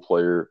versatile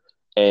player.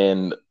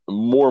 And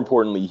more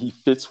importantly, he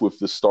fits with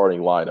the starting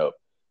lineup.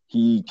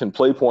 He can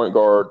play point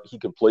guard, he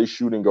can play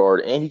shooting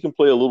guard, and he can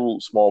play a little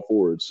small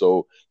forward.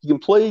 So he can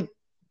play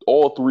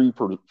all 3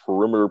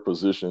 perimeter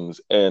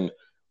positions. And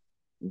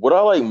what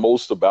I like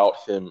most about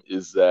him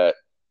is that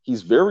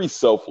he's very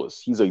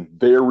selfless. He's a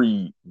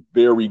very,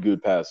 very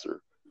good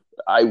passer.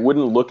 I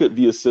wouldn't look at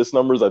the assist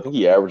numbers. I think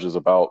he averages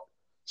about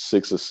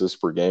 6 assists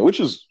per game, which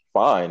is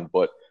fine,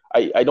 but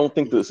I don't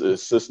think the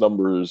assist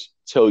numbers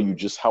tell you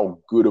just how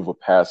good of a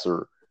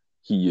passer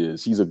he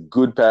is. He's a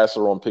good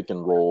passer on pick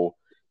and roll.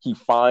 He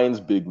finds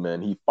big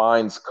men. He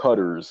finds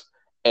cutters.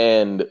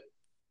 And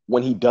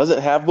when he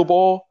doesn't have the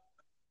ball,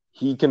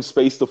 he can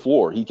space the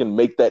floor. He can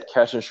make that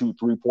catch and shoot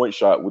 3-point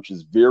shot, which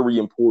is very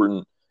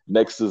important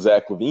next to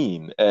Zach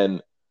LaVine.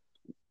 And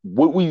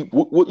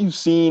what you've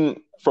seen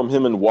from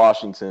him in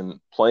Washington,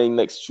 playing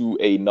next to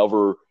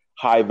another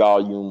high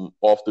volume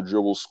off the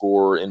dribble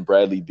scorer in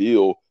Bradley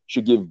Beal,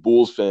 should give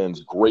Bulls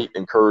fans great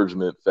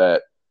encouragement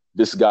that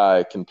this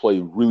guy can play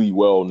really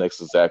well next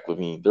to Zach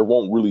LaVine. There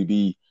won't really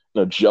be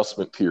an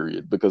adjustment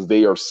period because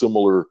they are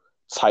similar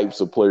types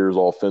of players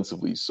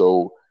offensively.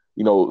 So,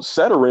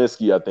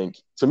 Satoransky, I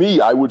think, to me,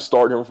 I would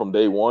start him from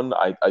day one.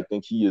 I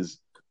think he is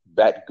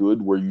that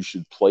good where you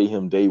should play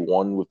him day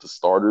one with the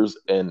starters.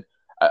 And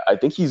I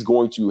think he's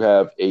going to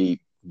have a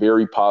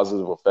very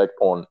positive effect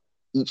on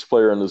each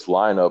player in this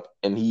lineup.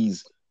 And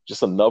he's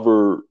just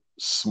another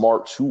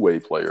smart two-way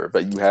player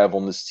that you have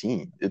on this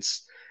team.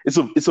 It's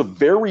a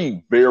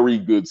very, very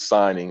good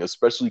signing,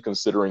 especially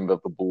considering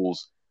that the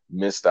Bulls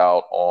missed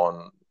out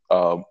on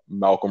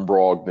Malcolm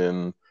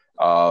Brogdon,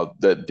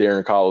 that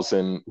Darren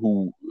Collison,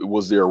 who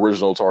was their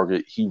original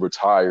target, he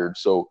retired.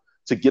 So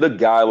to get a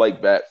guy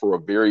like that for a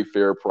very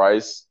fair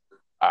price,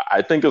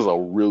 I think is a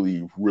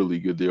really, really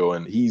good deal.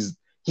 And he's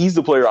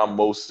the player I'm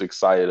most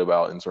excited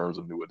about in terms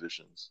of new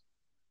additions.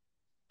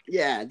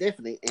 Yeah,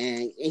 definitely.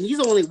 And he's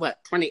only,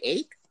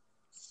 28?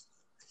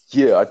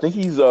 Yeah, I think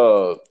he's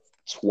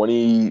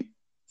 20.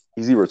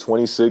 He's either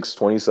 26,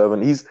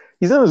 27. He's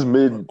in his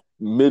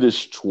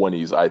mid-ish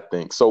 20s, I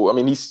think. So, I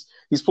mean, he's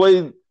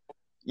played,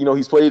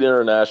 he's played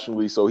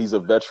internationally, so he's a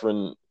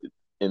veteran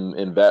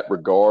in that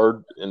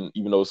regard. And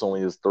even though it's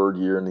only his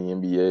 3rd year in the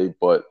NBA,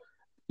 but,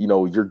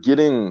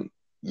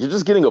 you're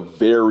just getting a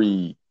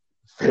very,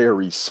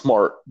 very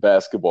smart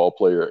basketball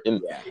player.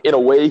 In a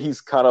way, he's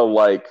kind of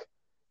like,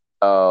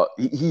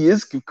 he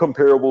is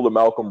comparable to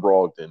Malcolm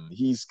Brogdon.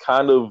 He's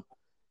kind of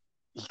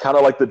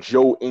like the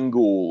Joe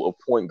Ingles of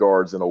point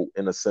guards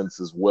in a sense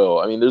as well.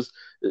 I mean,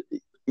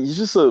 he's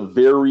just a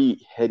very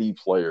heady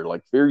player,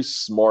 like very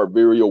smart,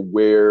 very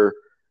aware,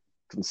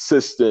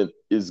 consistent,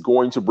 is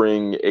going to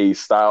bring a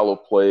style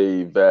of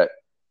play that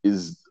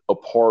is a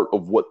part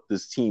of what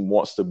this team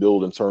wants to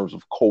build in terms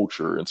of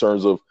culture, in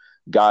terms of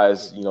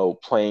guys,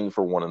 playing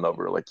for one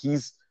another. Like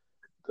he's,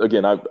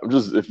 again, I'm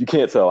just, if you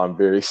can't tell, I'm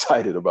very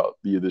excited about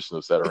the addition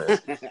of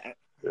Satoransky.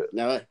 Yeah.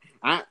 No,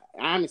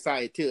 I'm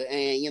excited too,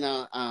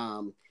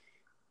 and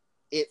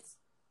it's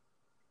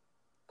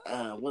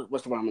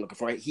what's the word I'm looking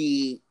for?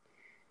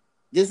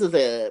 This is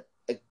a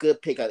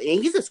good pickup,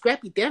 and he's a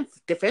scrappy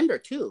defender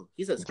too.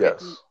 He's a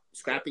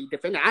scrappy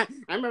defender. I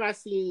remember I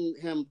seen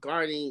him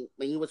guarding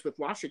when he was with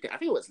Washington. I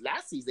think it was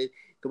last season.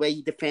 The way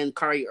he defended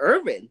Kyrie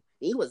Irving,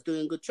 he was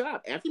doing a good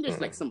job. And I think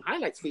there's like some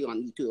highlights for you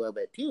on YouTube of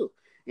it too.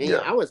 And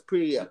I was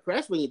pretty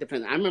impressed when he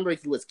defended. I remember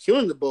he was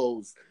killing the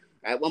Bulls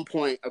at one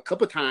point a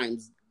couple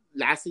times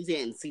last season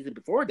and the season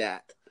before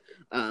that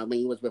when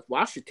he was with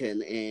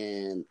Washington.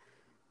 And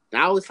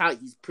I always thought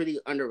he's pretty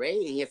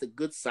underrated, and he has a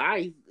good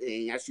size.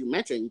 And as you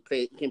mentioned,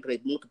 he can play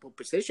multiple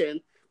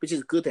positions, which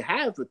is good to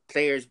have with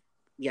players.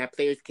 We have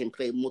players who can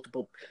play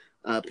multiple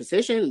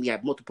positions. We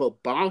have multiple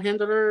ball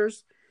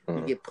handlers.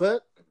 You get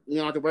put. You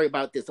don't have to worry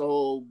about this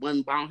whole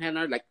one ball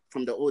handler like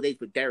from the old days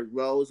with Derrick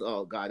Rose.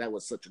 Oh God, that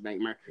was such a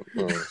nightmare.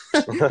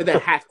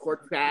 That half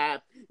court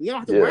trap. You don't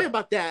have to worry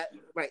about that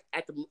right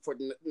for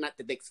not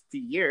the next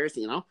few years.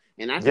 And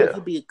I think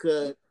he'll be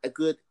a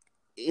good.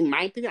 In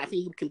my opinion, I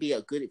think he can be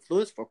a good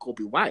influence for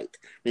Coby White,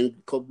 and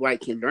Coby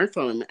White can learn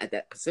from him at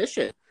that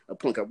position of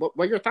point guard. What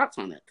are your thoughts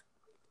on it?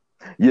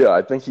 Yeah,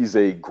 I think he's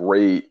a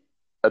great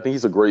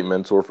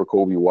mentor for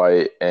Coby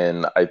White,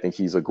 and I think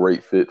he's a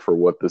great fit for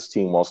what this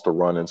team wants to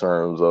run in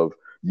terms of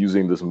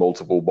using this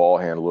multiple ball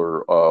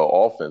handler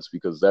offense,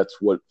 because that's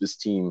what this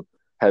team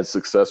had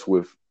success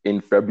with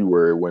in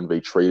February when they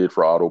traded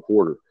for Otto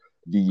Porter.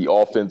 The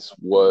offense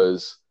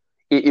was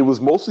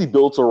mostly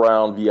built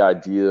around the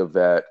idea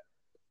that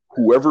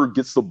whoever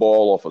gets the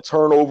ball off a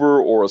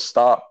turnover or a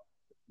stop,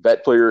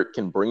 that player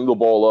can bring the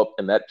ball up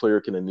and that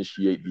player can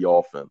initiate the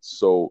offense.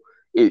 So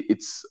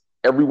it's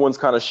everyone's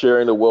kind of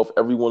sharing the wealth.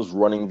 Everyone's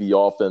running the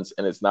offense,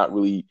 and it's not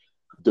really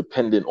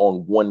dependent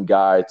on one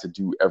guy to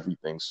do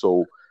everything.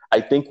 So I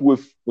think when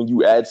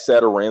you add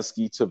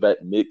Satoransky to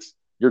that mix,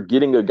 you're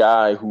getting a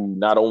guy who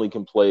not only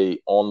can play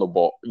on the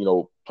ball,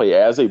 play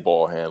as a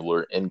ball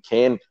handler and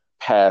can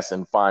pass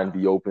and find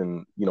the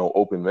open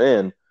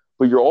man,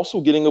 but you're also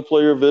getting a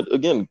player that,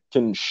 again,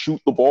 can shoot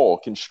the ball,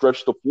 can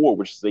stretch the floor,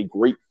 which is a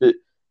great fit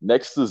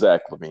next to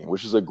Zach LaVine,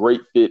 which is a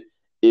great fit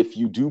if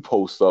you do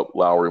post up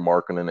Lauri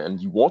Markkanen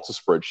and you want to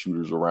spread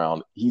shooters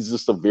around. He's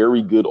just a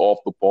very good off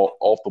the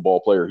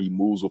ball player. He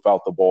moves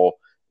without the ball,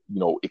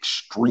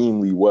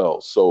 extremely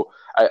well. So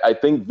I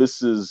think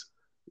this is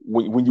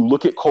when you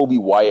look at Coby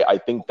White, I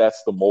think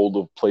that's the mold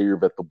of player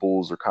that the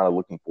Bulls are kind of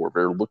looking for.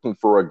 They're looking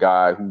for a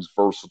guy who's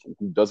versatile,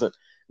 who doesn't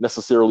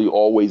necessarily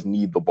always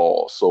need the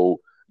ball.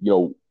 So,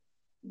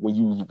 when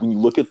you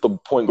look at the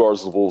point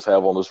guards the Bulls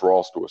have on this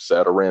roster,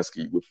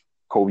 Satoransky with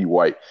Coby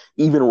White,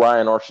 even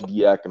Ryan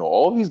Arcidiacono,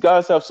 all of these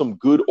guys have some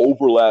good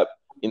overlap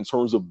in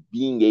terms of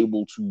being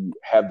able to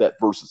have that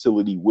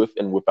versatility with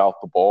and without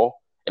the ball.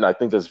 And I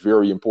think that's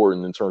very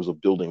important in terms of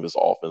building this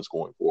offense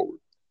going forward.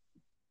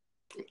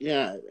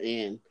 Yeah,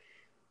 and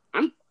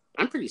I'm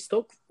pretty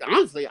stoked.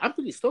 Honestly, I'm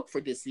pretty stoked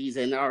for this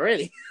season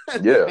already.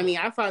 Yeah.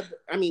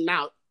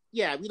 Now,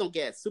 we don't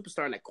get a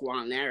superstar like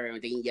Kawhi Leonard or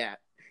anything yet.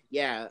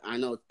 Yeah, I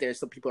know there's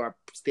some people are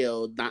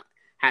still not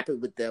happy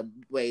with the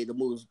way the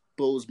moves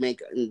Bulls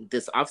make in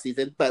this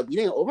offseason, but we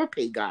didn't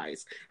overpay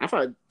guys.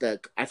 They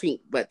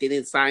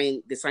didn't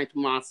sign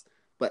Tomas,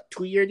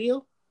 2-year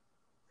deal?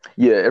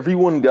 Yeah,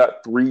 everyone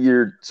got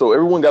 3-year. So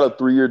everyone got a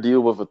 3-year deal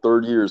with a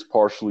third year is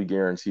partially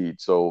guaranteed.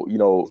 So,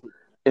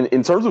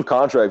 in terms of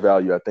contract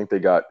value, I think they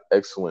got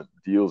excellent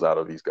deals out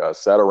of these guys.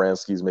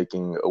 Satoransky's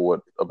making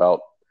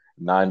about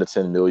 $9 to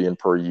 $10 million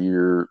per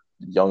year.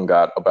 Young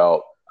got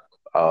about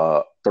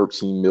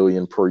 $13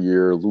 million per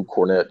year. Luke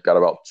Kornet got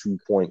about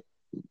 $2.2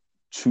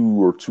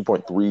 or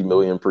 $2.3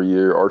 million per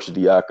year.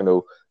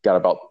 Arcidiacono got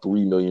about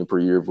 $3 million per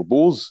year. The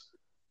Bulls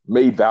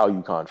made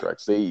value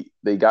contracts. They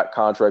got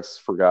contracts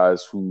for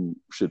guys who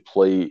should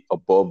play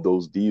above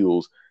those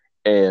deals.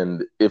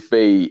 And if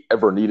they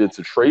ever needed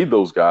to trade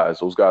those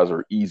guys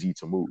are easy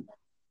to move.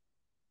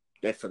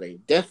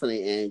 Definitely.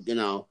 And,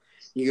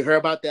 you heard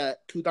about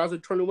that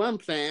 2021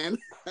 plan.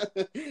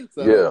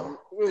 So yeah.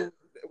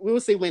 We'll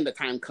see when the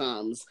time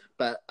comes.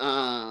 But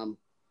now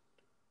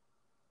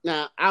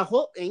I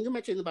hope, and you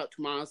mentioned about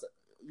Tomas,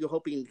 you're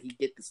hoping he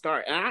get the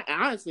start. And I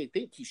honestly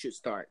think he should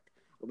start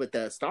with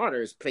the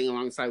starters playing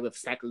alongside with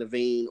Zach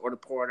LaVine, Otto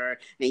Porter.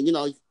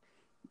 And,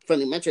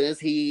 funny mention is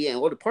he and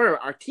Otto Porter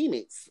are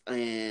teammates.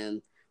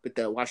 And with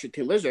the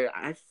Washington Wizards,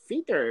 I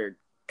think they're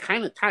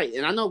kind of tight.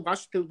 And I know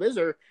Washington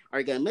Wizards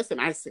are going to miss him.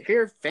 I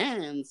hear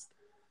fans,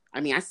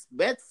 I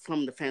read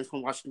from the fans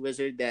from Washington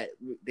Wizards that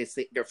they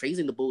say they're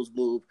phasing the Bulls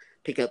move,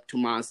 pick up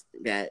Tomas,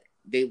 that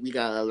we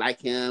got to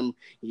like him.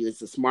 He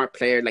is a smart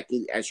player,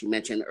 as you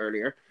mentioned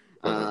earlier.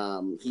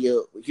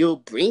 He'll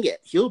bring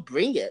it.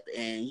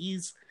 And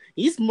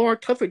he's more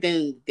tougher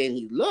than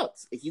he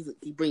looks.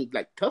 He brings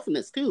like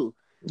toughness too.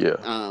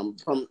 Yeah.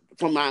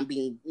 From my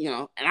being,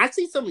 and I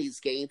see some of these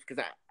games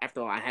because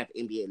after all, I have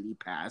NBA League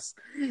Pass,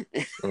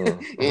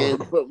 and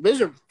but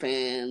Wizard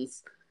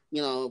fans,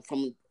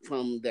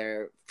 from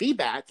their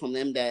feedback from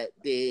them that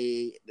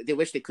they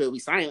wish they could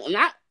resign him. And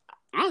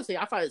honestly,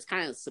 I thought it's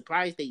kind of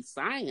surprised they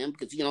signed him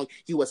because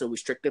he was a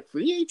restricted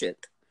free agent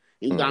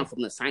and gone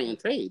from the sign and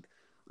trade.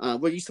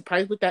 Were you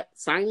surprised with that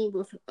signing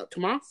with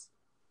Tomas?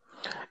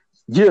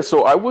 Yeah,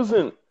 so I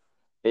wasn't.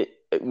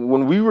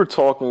 When we were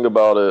talking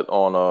about it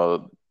on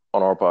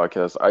our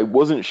podcast, I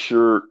wasn't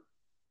sure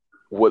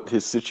what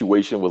his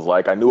situation was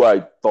like. I knew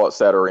I thought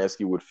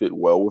Satoransky would fit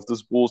well with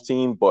this Bulls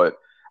team, but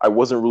I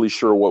wasn't really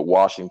sure what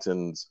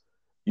Washington's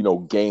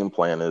game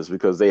plan is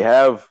because they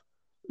have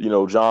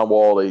John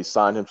Wall. They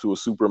signed him to a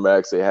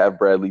supermax. They have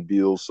Bradley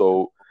Beal,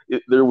 so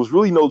there was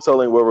really no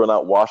telling whether or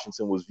not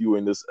Washington was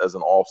viewing this as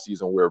an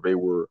offseason where they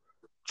were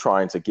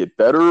trying to get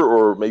better,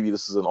 or maybe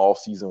this is an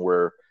offseason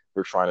where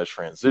they're trying to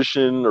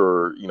transition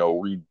or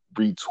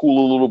retool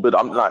a little bit.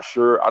 I'm not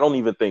sure. I don't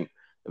even think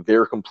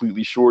they're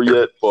completely sure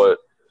yet, but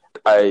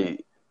I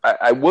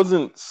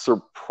wasn't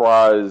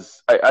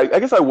surprised. I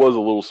guess I was a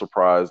little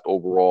surprised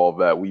overall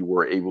that we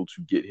were able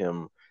to get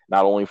him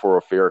not only for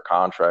a fair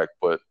contract,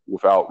 but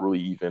without really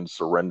even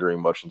surrendering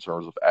much in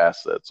terms of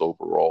assets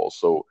overall.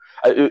 So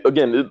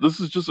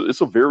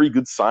it's a very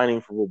good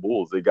signing for the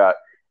Bulls. They got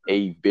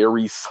a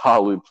very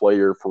solid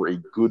player for a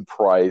good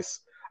price.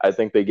 I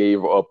think they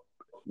gave up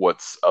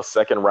a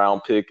second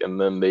round pick, and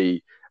then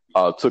they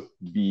took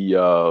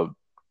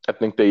I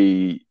think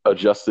they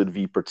adjusted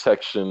the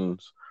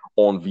protections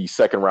on the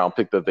second round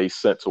pick that they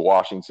sent to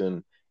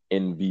Washington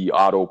in the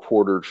Otto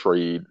Porter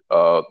trade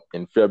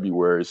in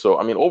February. So,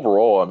 I mean,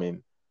 overall,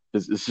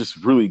 it's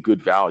just really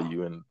good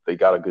value, and they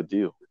got a good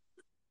deal.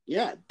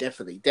 Yeah,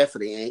 definitely.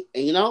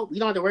 And we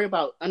don't have to worry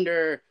about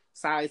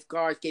undersized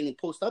guards getting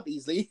post up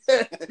easily.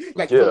 From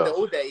the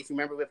old days.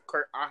 Remember with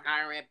Kurt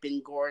Hiram,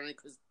 Ben Gordon?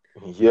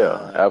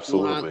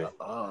 Absolutely.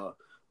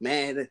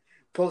 Man,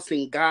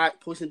 posting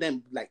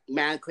them like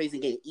mad crazy,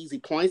 getting easy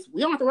points.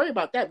 We don't have to worry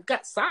about that. We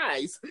got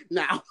size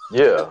now.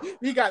 Yeah.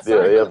 We got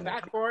size in the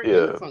backcourt.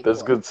 Yeah,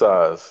 there's good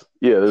size.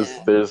 Yeah,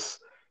 there's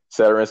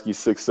Satoransky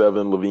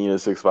 6'7", LaVine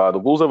is 6'5". The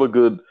Bulls have a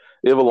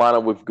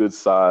lineup with good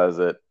size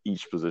at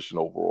each position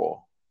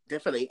overall.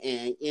 Definitely.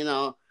 And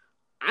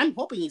I'm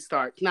hoping he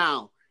starts.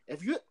 Now,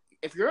 if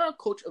you're a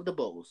coach of the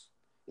Bulls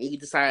and you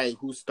decide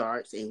who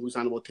starts and who's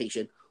on the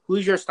rotation,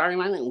 who's your starting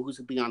lineup and who's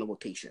be on the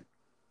rotation?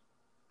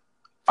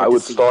 I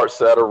would start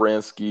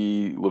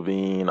Satoransky,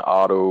 LaVine,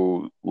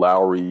 Otto,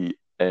 Lowry,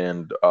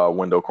 and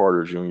Wendell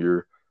Carter Jr.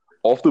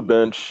 Off the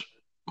bench,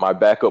 my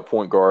backup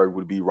point guard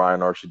would be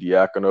Ryan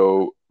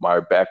Arcidiacono. My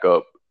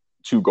backup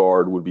two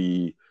guard would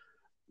be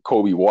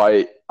Coby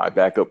White. My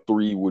backup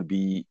three would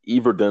be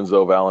either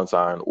Denzel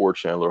Valentine or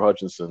Chandler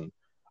Hutchinson.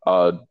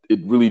 It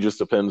really just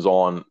depends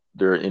on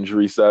their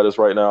injury status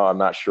right now. I'm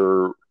not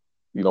sure.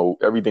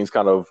 Everything's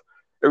kind of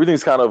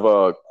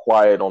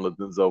quiet on the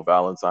Denzel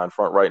Valentine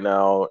front right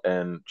now,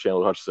 and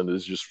Chandler Hutchinson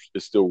is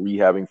still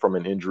rehabbing from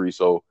an injury.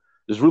 So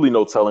there's really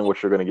no telling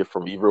what you're going to get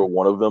from either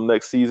one of them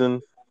next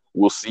season.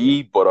 We'll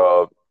see,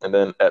 but and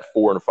then at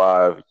 4 and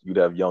 5, you'd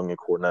have Young and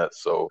Kornet.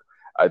 So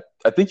I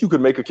think you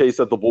could make a case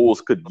that the Bulls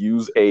could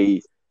use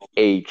a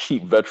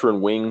cheap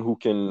veteran wing who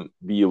can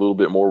be a little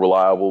bit more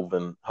reliable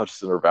than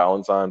Hutchinson or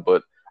Valentine.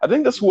 But I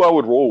think that's who I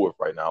would roll with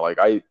right now. Like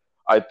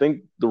I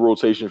think the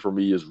rotation for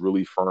me is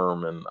really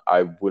firm, and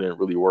I wouldn't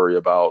really worry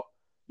about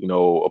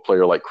a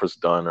player like Chris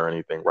Dunn or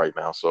anything right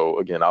now. So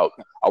again, I'll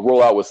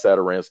roll out with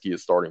Satoransky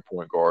as starting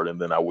point guard, and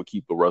then I would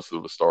keep the rest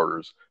of the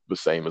starters the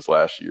same as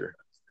last year.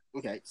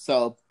 Okay,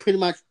 so pretty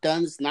much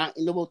Dunn's not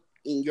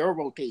in your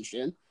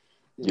rotation.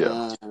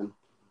 Yeah.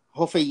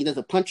 Hopefully he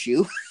doesn't punch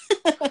you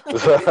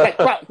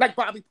like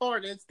Bobby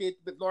Portis did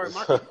with Lauri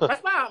Markkanen.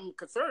 That's why I'm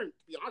concerned,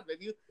 to be honest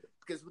with you,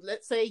 because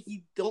let's say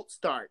he don't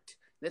start.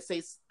 Let's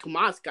say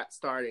Tomas got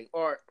starting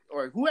or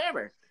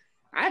whoever.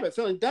 I have a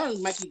feeling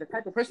Dunn might be the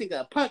type of person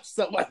gonna punch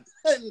someone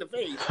in the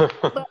face.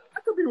 But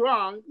I could be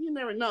wrong. You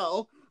never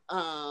know.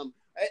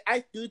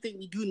 I do think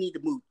we do need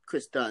to move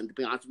Chris Dunn, to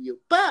be honest with you.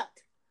 But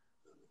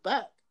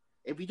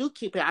if we do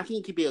keep it, I think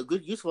it could be a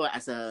good useful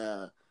as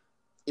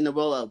in the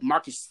role of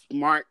Marcus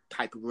Smart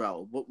type of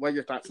role. What are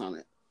your thoughts on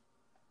it?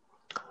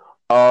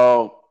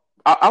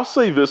 I'll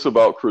say this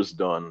about Chris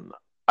Dunn.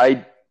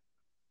 I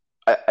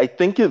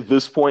think at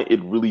this point,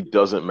 it really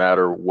doesn't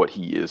matter what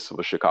he is to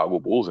the Chicago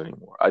Bulls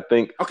anymore. I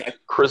think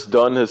Chris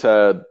Dunn has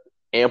had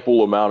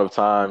ample amount of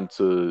time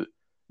to,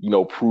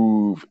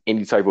 prove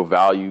any type of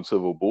value to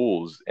the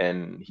Bulls,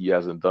 and he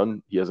hasn't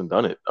done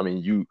it. I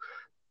mean,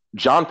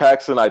 John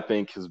Paxson, I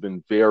think, has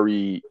been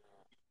very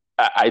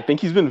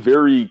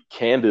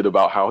candid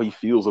about how he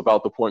feels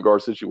about the point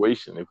guard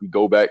situation. If we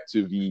go back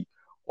to the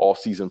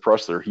offseason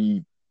presser,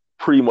 he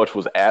pretty much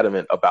was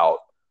adamant about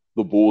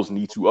the Bulls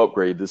need to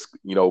upgrade this,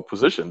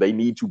 position. They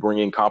need to bring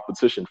in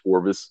competition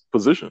for this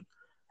position.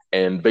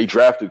 And they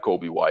drafted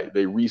Coby White.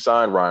 They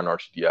re-signed Ryan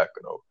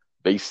Arcidiacono.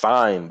 They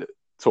signed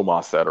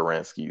Tomas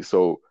Satoransky.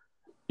 So,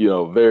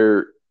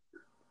 they're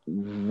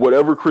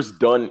whatever Chris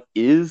Dunn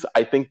is.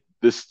 I think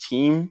this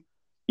team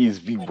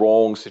is the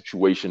wrong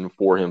situation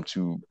for him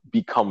to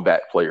become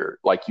that player.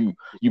 Like you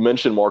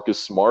mentioned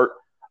Marcus Smart.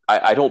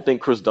 I don't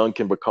think Chris Dunn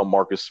can become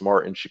Marcus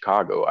Smart in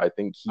Chicago. I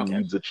think he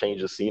needs a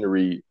change of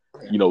scenery,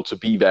 to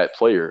be that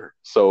player.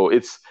 So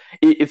it's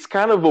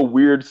kind of a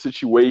weird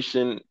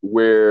situation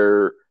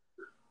where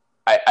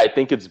I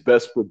think it's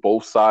best for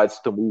both sides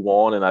to move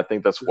on, and I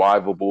think that's why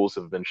the Bulls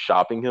have been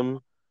shopping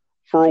him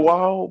for a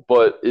while.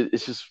 But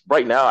it's just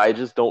right now, I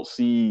just don't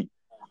see.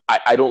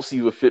 I don't see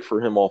the fit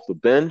for him off the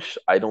bench.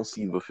 I don't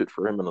see the fit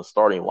for him in the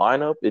starting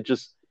lineup. It's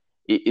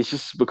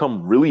just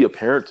become really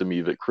apparent to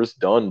me that Chris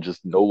Dunn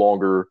just no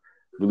longer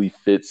really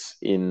fits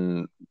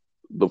in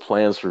the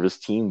plans for this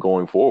team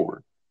going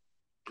forward.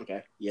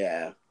 Okay.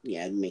 Yeah,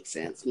 it makes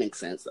sense.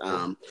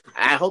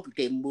 I hope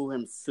they move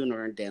him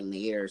sooner than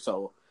later.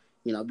 So,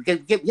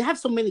 because you have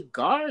so many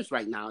guards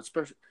right now.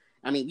 Especially,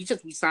 we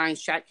just signed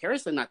Shaq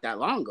Harrison not that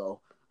long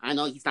ago. I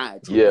know he's not a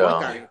true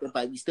point guard,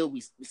 but he's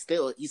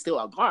still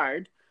a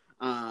guard.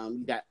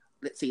 You got,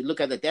 let's see,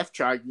 look at the depth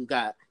chart. You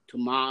got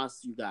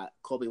Tomas, you got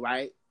Kobe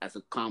White as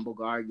a combo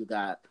guard. You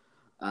got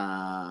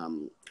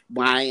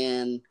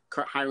Ryan,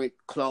 Kurt Heinrich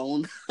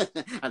clone.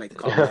 I like to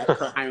call that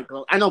Kurt Heinrich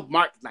clone. I know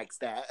Mark likes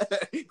that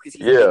because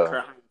he's a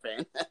Kurt Heinrich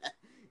fan.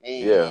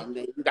 And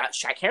then you got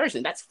Shaq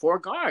Harrison. That's 4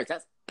 guards.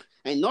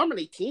 And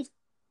normally teams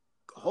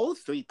hold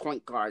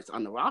 3-point guards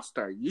on the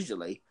roster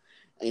usually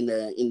in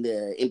the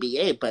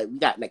NBA, but we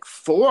got like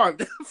 4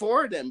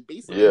 of them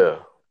basically. Yeah.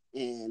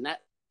 And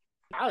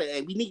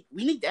we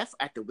need depth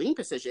at the wing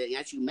position. And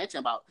as you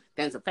mentioned about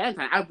Denzel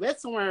Valentine, I read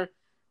somewhere,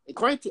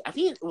 according to, I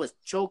think it was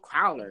Joe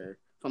Crowder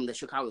from the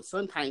Chicago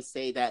Sun-Times,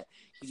 say that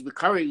his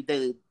recovery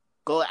didn't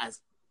go as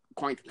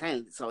according to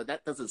plan. So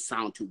that doesn't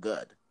sound too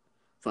good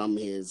from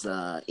his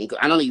ankle.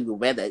 I don't know if you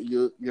read that.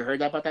 You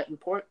heard about that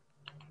report?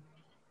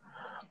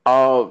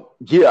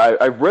 Yeah,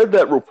 I read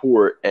that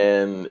report,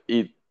 and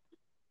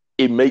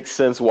it makes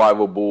sense why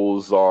the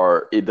Bulls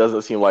are. It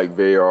doesn't seem like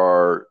they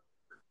are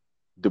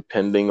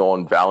depending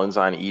on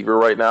Valentine either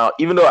right now,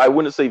 even though I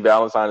wouldn't say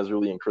Valentine is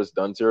really in Chris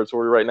Dunn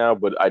territory right now,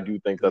 but I do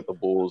think that the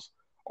Bulls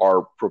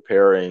are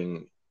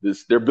preparing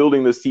this. They're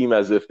building this team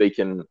as if they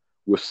can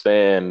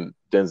withstand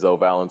Denzel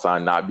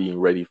Valentine not being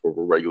ready for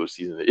the regular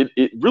season.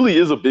 It really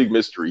is a big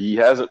mystery. He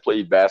hasn't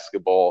played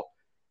basketball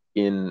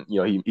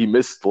he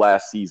missed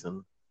last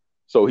season.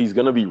 So he's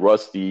going to be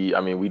rusty.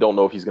 We don't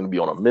know if he's going to be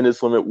on a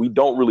minutes limit. We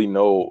don't really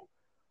know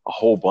a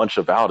whole bunch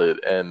about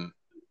it. And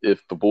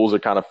if the Bulls are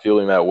kind of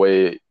feeling that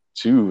way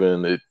too,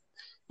 then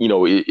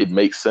it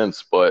makes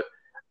sense. But,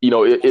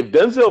 if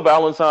Denzel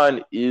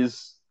Valentine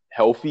is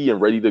healthy and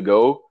ready to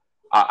go,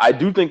 I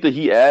do think that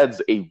he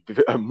adds a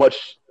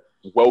much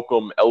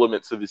welcome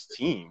element to this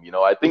team.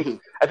 I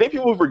think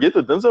people forget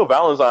that Denzel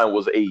Valentine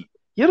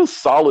he had a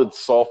solid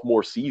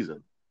sophomore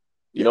season.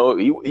 He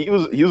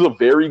was a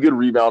very good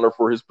rebounder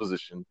for his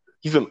position.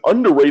 He's an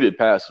underrated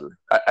passer.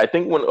 I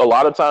think a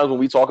lot of times when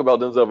we talk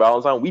about Denzel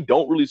Valentine, we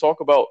don't really talk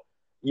about,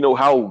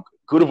 how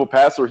good of a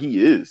passer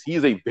he is. He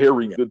is a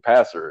very good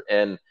passer,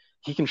 and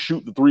he can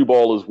shoot the 3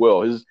 ball as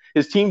well.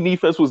 His team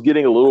defense was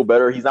getting a little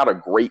better. He's not a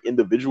great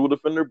individual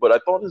defender, but I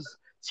thought his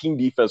team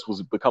defense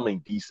was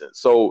becoming decent.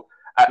 So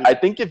I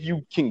think if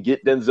you can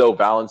get Denzel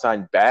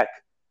Valentine back,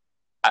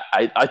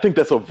 I think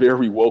that's a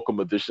very welcome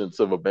addition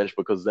to the bench,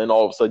 because then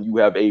all of a sudden you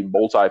have a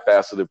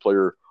multifaceted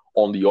player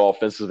on the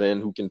offensive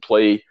end who can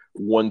play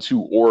 1,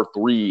 2, or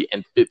 3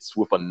 and fits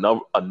with a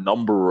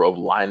number of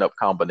lineup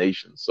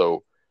combinations.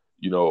 So,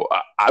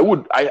 I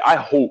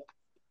hope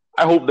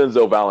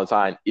Denzel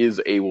Valentine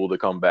is able to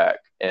come back,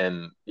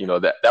 and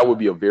that would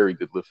be a very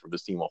good lift for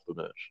this team off the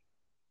bench.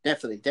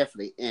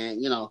 Definitely,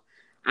 and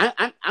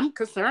I'm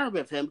concerned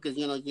with him because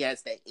he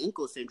has that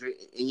ankle surgery,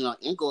 and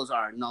ankles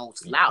are no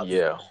slouch.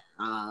 Yeah.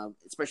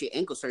 Especially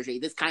ankle surgery.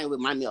 This kind of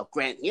reminds me of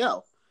Grant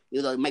Hill.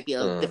 It might be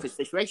a different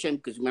situation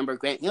because remember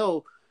Grant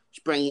Hill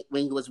when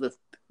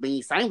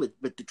he signed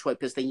with Detroit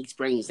Pistons, he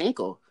sprained his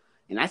ankle,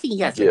 and I think he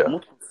has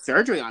multiple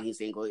surgery on his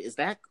ankle. Is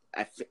that,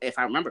 if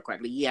I remember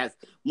correctly, he has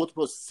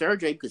multiple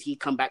surgery because he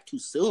come back too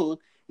soon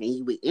and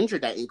he would injure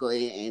that ankle,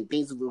 and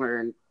things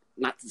were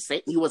not the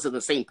same. He wasn't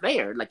the same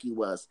player like he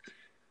was.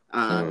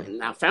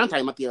 Now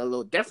Valentine might be a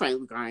little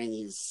different regarding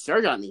his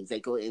surgery on his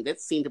ankle, and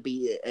that seemed to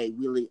be a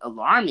really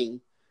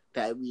alarming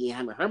that we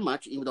haven't heard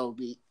much, even though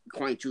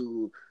according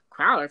to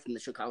Crowder from the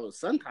Chicago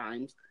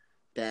Sun-Times,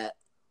 that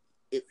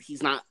if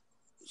he's not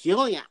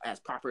healing as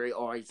properly,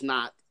 or he's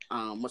not,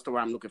 what's the word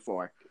I'm looking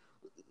for?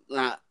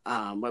 Not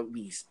what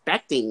we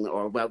expecting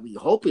or what we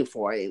hoping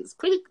for. It's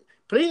pretty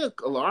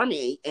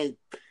alarming. And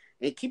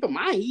keep in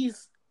mind,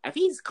 I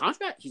think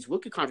his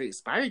rookie contract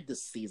expired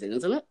this season,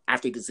 isn't it?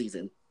 After the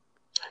season.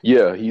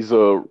 Yeah,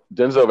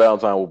 Denzel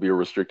Valentine will be a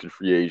restricted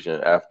free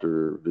agent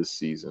after this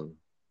season.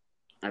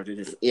 After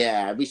this,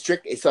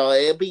 restricted. So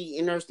it'll be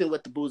interesting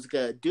what the Bulls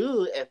gonna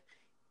do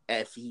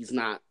if he's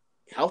not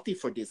healthy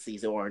for this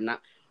season or not,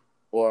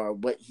 or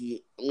what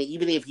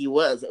even if he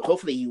was,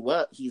 hopefully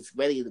he's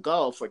ready to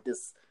go for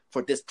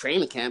this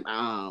training camp.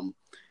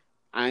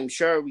 I'm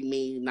sure we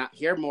may not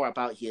hear more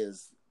about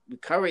his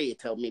recovery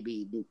until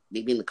maybe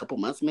in a couple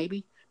months,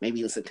 maybe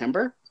in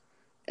September.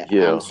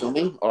 Yeah. I'm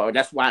assuming, or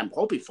that's what I'm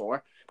hoping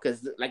for.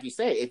 Because, like you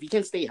said, if he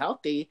can stay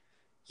healthy,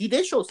 he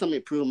did show some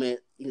improvement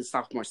in his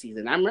sophomore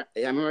season. I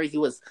remember he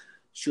was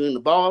shooting the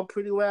ball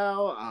pretty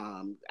well,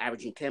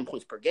 averaging 10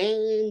 points per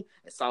game,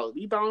 a solid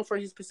rebound for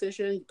his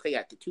position. He played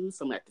at the 2,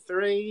 some at the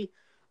 3.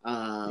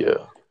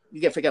 Yeah. You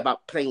can forget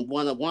about playing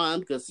 1-on-1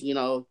 because,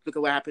 look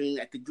at what happened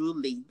at the Drew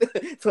League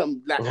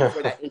from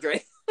before that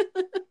injury.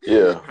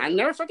 Yeah. I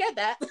never forget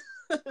that.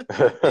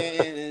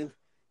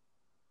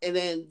 And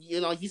then,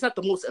 he's not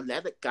the most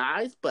athletic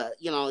guys, but,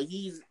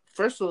 he's,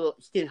 first of all,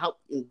 he can help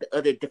in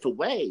other different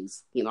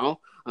ways,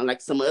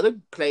 unlike some other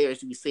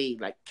players we see,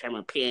 like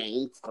Cameron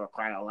Payne, for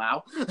crying out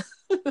loud.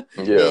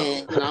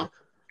 Yeah.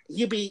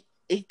 And,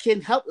 it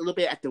can help a little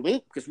bit at the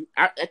wing, because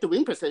at the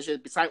wing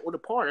position, beside Otto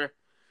Porter,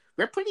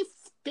 we're pretty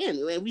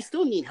thin, and we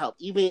still need help,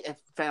 even if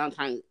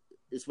Valentine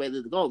is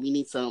ready to go. We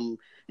need some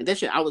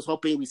addition. I was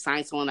hoping we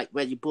signed someone like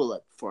Reggie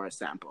Bullock, for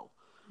example.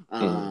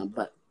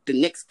 But the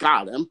Knicks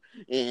got him,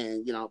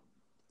 and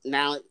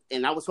now,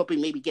 and I was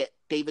hoping maybe get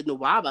David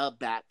Nwaba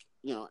back,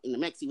 in the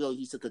mix. Even though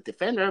he's just a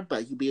defender,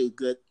 but he'd be a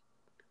good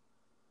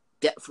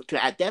depth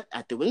to add depth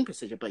at the wing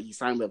position. But he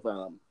signed with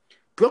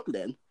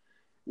Brooklyn.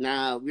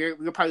 Now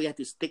we'll probably have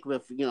to stick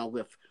with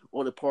with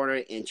Otto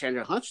Porter and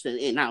Chandler Hutchinson.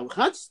 And now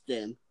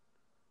Hutchinson,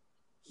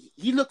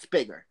 he looks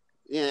bigger.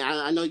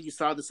 Yeah, I know you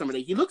saw the summer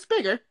day. He looks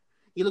bigger.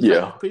 He looks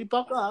like pretty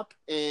bulked up,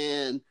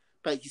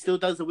 but he still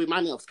doesn't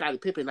remind me of Scottie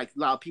Pippen, like a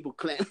lot of people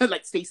claim,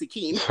 like Stacey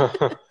Keene.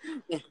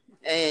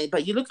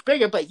 But he looks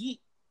bigger. But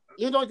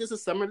even though this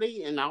is summer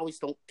league, and I always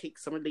don't take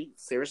summer league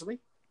seriously,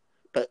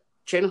 but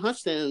Chandler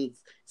Hutchinson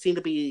seemed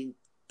to be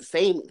the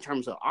same in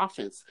terms of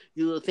offense.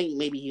 You would think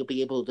maybe he'll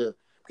be able to,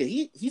 because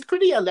he's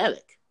pretty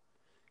athletic,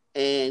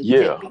 and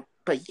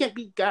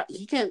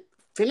he can't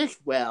finish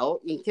well,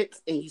 and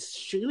his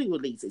shooting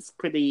release is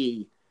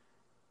pretty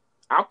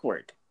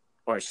awkward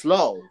or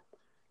slow,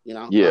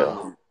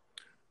 Yeah.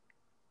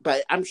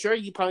 But I'm sure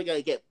you probably got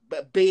to get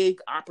a big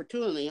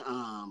opportunity.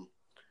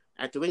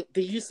 At the wing,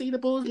 did you see the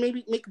Bulls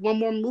maybe make one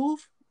more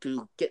move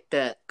to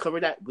cover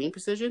that wing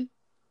position?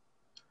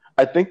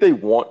 I think they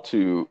want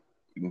to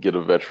get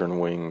a veteran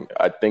wing.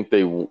 I think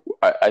they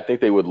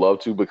would love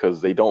to,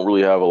 because they don't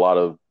really have a lot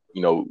of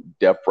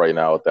depth right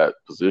now at that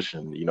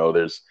position.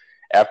 There's,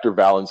 after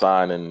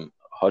Valentine and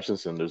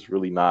Hutchinson, there's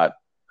really not,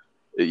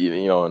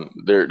 and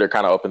they're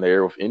kind of up in the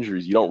air with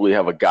injuries. You don't really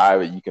have a guy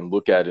that you can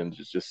look at and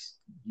just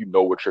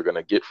what you're going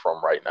to get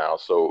from right now.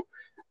 So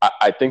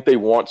I think they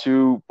want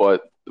to,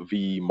 but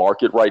the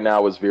market right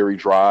now is very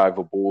dry.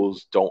 The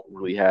Bulls don't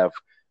really have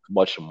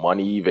much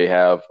money. They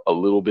have a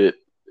little bit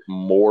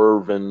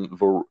more than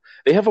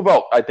they have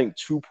about, I think,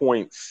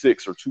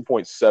 2.6 or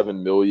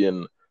 2.7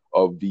 million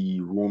of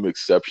the room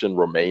exception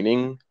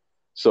remaining.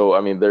 So,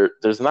 I mean,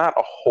 there's not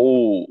a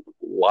whole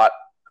lot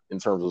in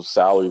terms of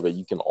salary that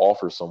you can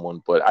offer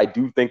someone, but I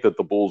do think that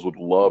the Bulls would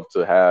love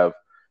to have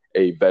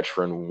a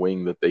veteran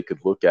wing that they could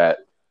look at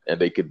and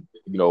they could,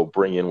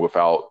 bring in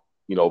without,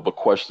 the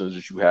questions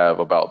that you have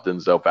about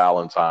Denzel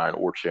Valentine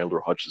or Chandler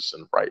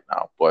Hutchinson right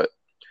now. But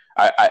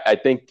I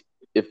think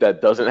if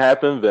that doesn't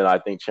happen, then I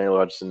think Chandler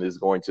Hutchinson is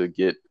going to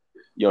get,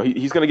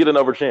 he's going to get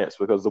another chance,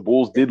 because the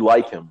Bulls did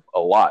like him a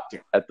lot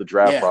at the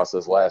draft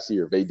process last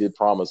year. They did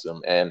promise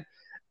him. And,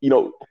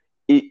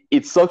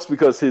 it sucks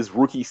because his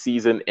rookie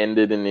season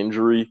ended in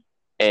injury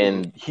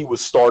and he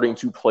was starting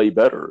to play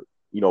better.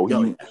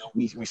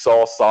 We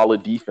saw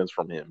solid defense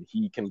from him.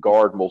 He can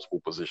guard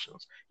multiple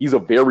positions. He's a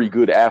very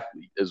good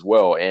athlete as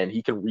well, and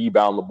he can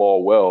rebound the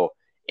ball well,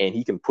 and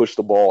he can push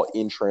the ball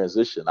in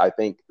transition. I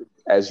think,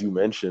 as you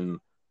mentioned,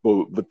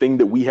 the thing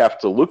that we have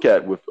to look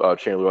at with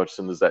Chandler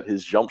Hutchinson is that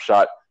his jump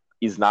shot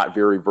is not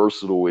very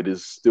versatile. It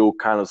is still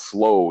kind of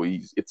slow.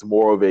 It's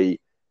more of a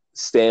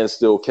stand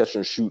still, catch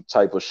and shoot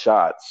type of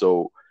shot.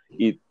 So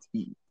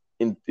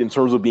in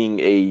terms of being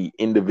a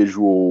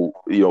individual,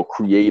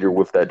 creator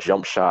with that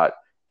jump shot,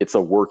 it's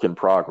a work in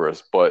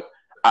progress. But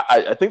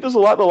I think there's a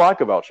lot to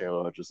like about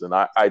Chandler Hutchinson.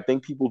 I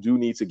think people do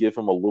need to give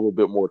him a little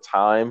bit more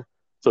time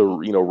to,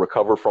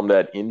 recover from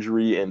that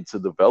injury and to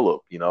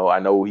develop. I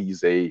know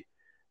he's entering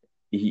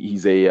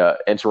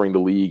the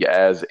league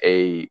as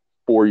a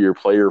 4-year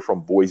player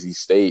from Boise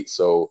State.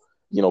 So,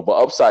 the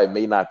upside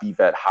may not be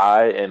that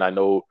high. And I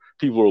know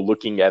people are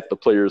looking at the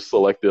players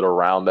selected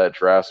around that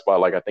draft spot.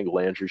 Like, I think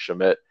Landry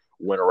Shamet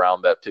went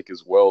around that pick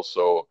as well.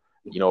 So,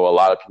 a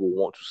lot of people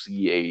want to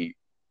see a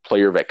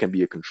player that can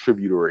be a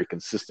contributor, a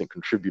consistent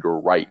contributor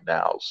right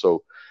now.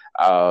 So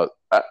I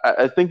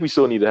think we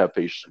still need to have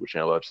patience with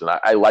Chandler Hutchinson.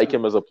 I like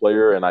him as a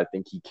player, and I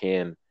think he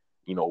can,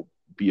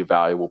 be a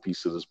valuable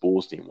piece of this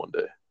Bulls team one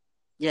day.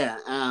 Yeah.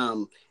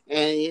 And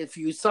if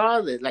you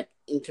saw that, like,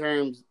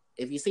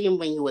 if you see him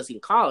when he was in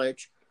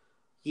college,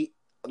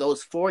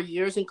 those 4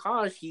 years in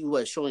college, he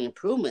was showing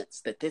improvement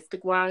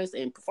statistic-wise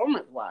and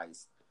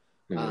performance-wise.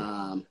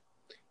 Mm-hmm.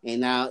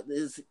 And now this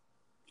is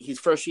his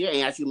first year,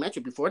 and as you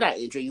mentioned, before that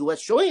injury, he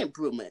was showing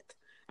improvement.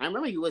 I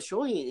remember he was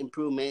showing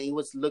improvement. He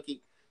was looking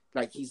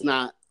like he's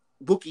not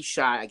rookie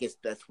shot. I guess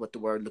that's what the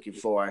word looking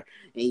for. And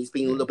he's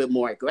being a little bit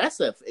more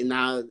aggressive. And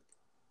now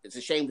it's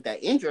a shame with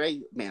that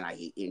injury. Man, I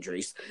hate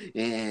injuries.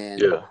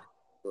 And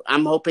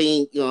I'm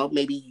hoping,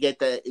 maybe you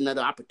get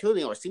another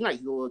opportunity, or seem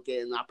like you will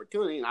get an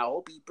opportunity, and I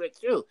hope you break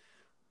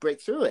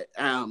through it.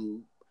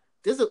 And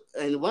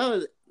one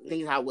of the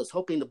things I was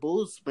hoping the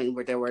Bulls, when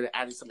they were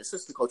adding some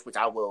assistant coach, which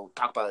I will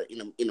talk about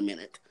in a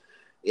minute,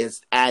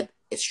 is add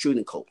a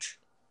shooting coach.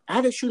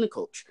 Add a shooting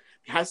coach.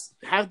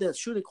 Have the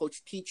shooting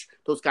coach teach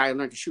those guys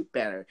learn to shoot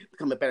better,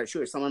 become a better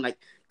shooter. Someone like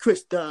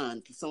Chris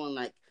Dunn, someone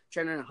like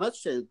Chandler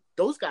Hudson,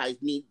 those guys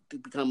need to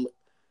become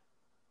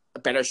a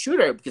better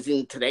shooter, because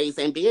in today's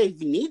NBA,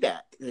 you need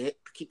that to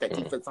keep that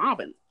defense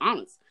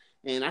honest.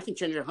 And I think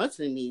Chandler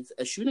Hudson needs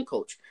a shooting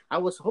coach. I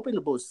was hoping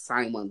the Bulls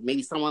sign one,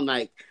 maybe someone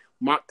like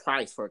Mark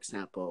Price, for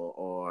example,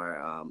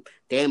 or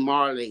Dan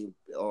Marley,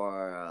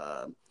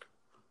 or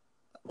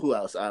who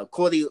else?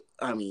 Hoge.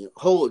 I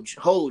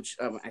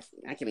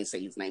can't even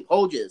say his name.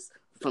 Hodges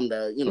from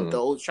the the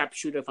old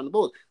sharpshooter from the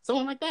Bulls.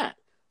 Someone like that.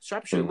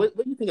 Sharpshooter. What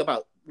do you think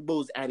about the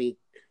Bulls adding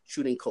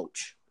shooting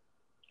coach?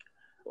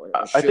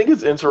 I think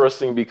it's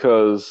interesting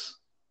because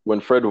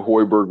when Fred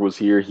Hoiberg was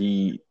here,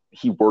 he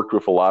worked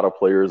with a lot of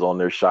players on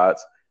their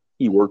shots.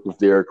 He worked with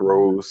Derrick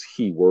Rose.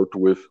 He worked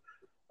with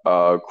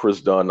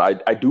Chris Dunn.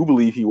 I do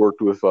believe he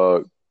worked with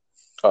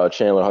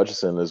Chandler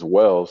Hutchison as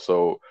well.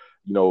 So,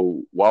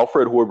 while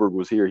Fred Hoiberg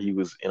was here, he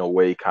was in a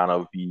way kind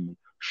of the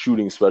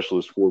shooting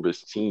specialist for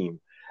this team.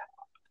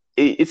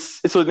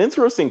 It's an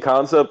interesting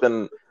concept,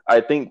 and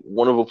I think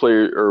one of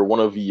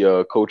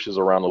the coaches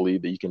around the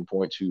league that you can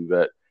point to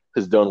that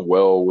has done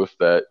well with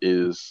that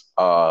is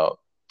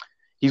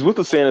he's with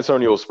the San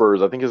Antonio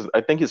Spurs. I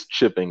think it's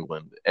Chip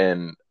England,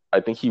 and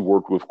I think he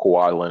worked with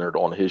Kawhi Leonard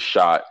on his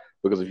shot,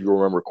 because if you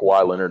remember,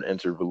 Kawhi Leonard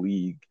entered the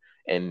league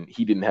and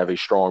he didn't have a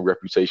strong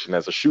reputation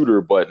as a shooter,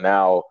 but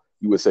now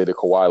you would say that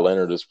Kawhi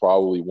Leonard is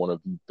probably one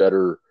of the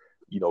better,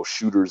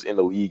 shooters in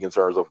the league in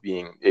terms of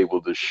being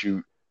able to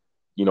shoot,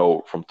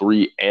 from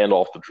three and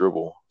off the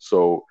dribble.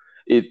 So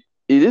it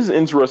is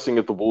interesting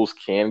if the Bulls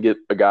can get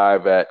a guy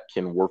that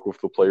can work with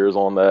the players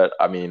on that.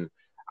 I mean,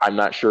 I'm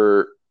not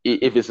sure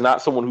if it's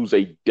not someone who's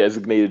a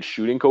designated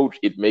shooting coach,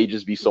 it may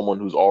just be someone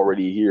who's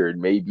already here. It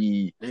may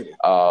be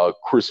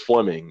Chris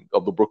Fleming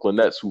of the Brooklyn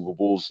Nets, who the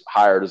Bulls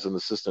hired as an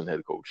assistant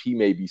head coach. He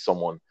may be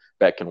someone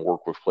that can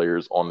work with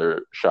players on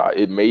their shot.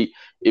 It may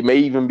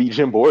even be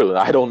Jim Boylen.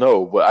 I don't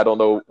know, but I don't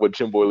know what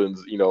Jim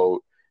Boylen's,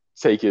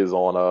 take is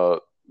on,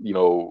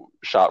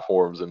 shot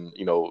forms and,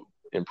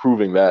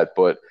 improving that.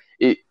 But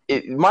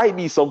it might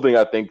be something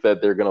I think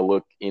that they're going to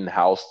look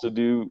in-house to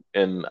do.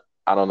 And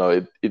I don't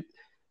know, it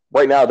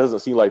right now it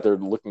doesn't seem like they're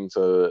looking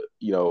to,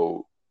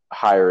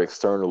 hire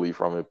externally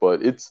from it,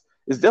 but it's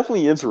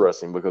definitely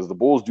interesting because the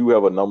Bulls do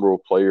have a number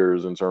of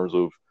players in terms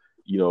of,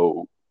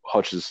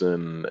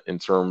 Hutchison, in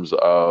terms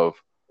of,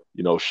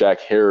 Shaq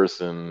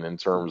Harrison, in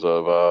terms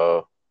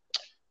of,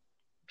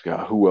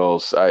 who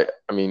else? I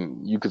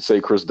mean, you could say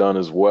Chris Dunn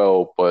as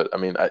well, but I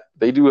mean,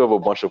 they do have a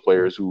bunch of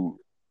players who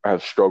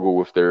have struggled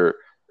with their,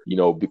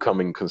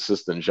 becoming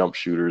consistent jump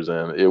shooters,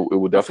 and it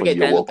would definitely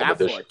be a welcome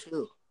addition.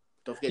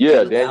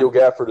 Daniel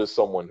Gafford is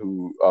someone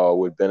who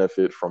would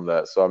benefit from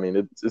that. So I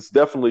mean, it's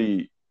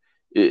definitely,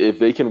 if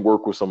they can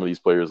work with some of these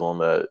players on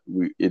that,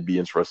 it'd be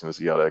interesting to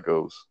see how that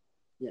goes.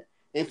 Yeah,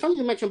 and funny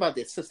you mentioned about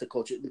the assistant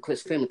coach,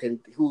 Chris Clementon,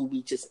 who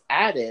we just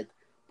added.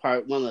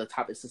 One of the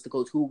top assistant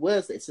coach, who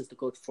was the assistant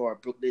coach for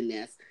Brooklyn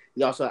Nets.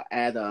 We also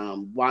add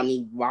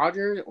Ronnie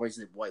Rogers, or is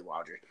it Boy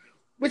Rogers?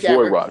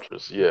 Whichever. Boy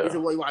Rogers, yeah. Is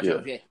it Boy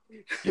Rogers?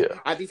 Yeah.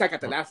 At least I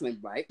got the last name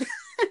right.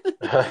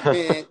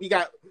 And we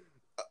got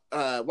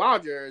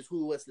Rogers,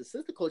 who was the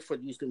assistant coach for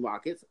the Houston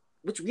Rockets,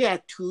 which we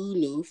had two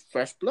new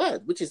fresh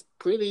blood, which is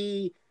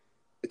pretty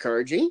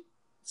encouraging.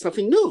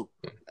 Something new.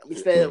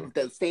 Instead of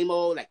the same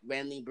old, like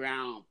Randy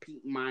Brown,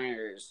 Pete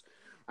Myers.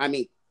 I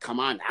mean, come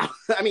on now.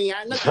 I mean,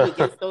 I'm not going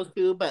against those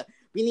two, but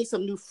we need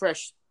some new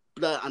fresh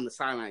blood on the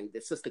sideline, the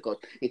assistant coach.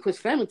 And Chris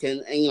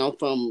Flemington,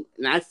 and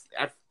I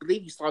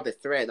believe you saw the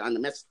thread on the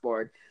message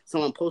board.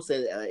 Someone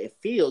posted a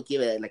field,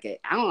 give it like an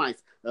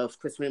analyze of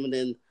Chris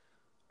Flemington's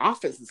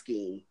offensive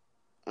scheme.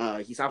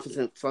 He's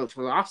offensive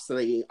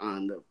philosophy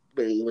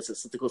when he was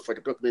assistant coach for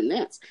the Brooklyn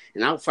Nets.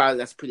 And I thought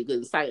that's pretty good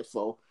and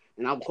insightful.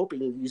 And I'm hoping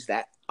to use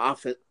that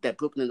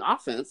Brooklyn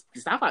offense,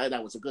 because I thought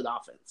that was a good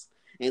offense.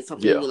 And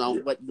something,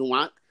 what you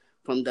want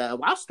from the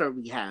roster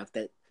we have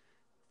that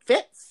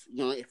fits,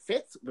 it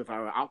fits with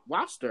our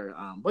roster.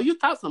 What are your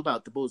thoughts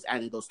about the Bulls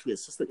adding those two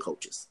assistant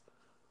coaches?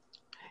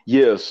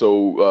 Yeah,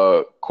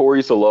 so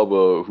Corey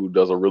Salaba, who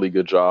does a really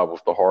good job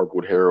with the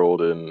Hardwood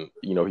Herald, and,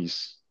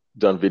 he's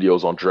done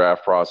videos on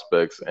draft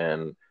prospects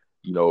and,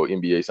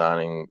 NBA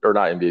signing, or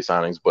not NBA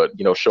signings, but,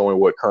 showing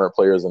what current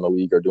players in the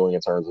league are doing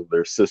in terms of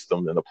their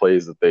system and the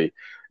plays that they,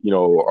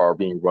 are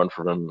being run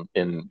for them.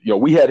 And,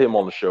 we had him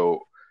on the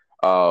show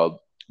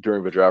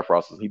during the draft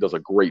process. He does a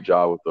great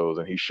job with those,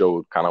 and he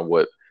showed kind of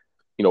what,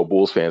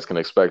 Bulls fans can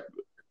expect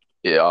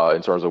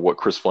in terms of what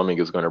Chris Fleming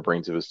is going to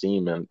bring to his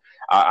team. And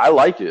I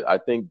like it. I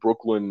think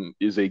Brooklyn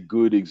is a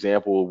good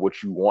example of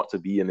what you want to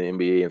be in the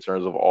NBA in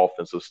terms of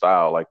offensive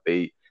style. Like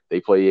they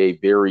play a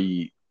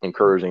very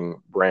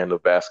encouraging brand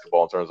of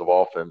basketball in terms of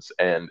offense,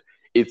 and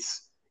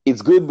it's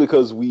good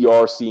because we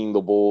are seeing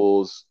the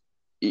Bulls.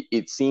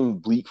 It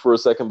seemed bleak for a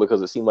second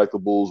because it seemed like the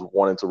Bulls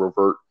wanted to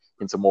revert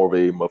into more of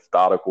a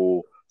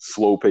methodical,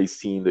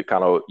 slow-paced team that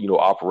kind of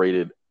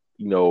operated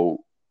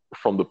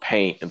from the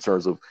paint in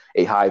terms of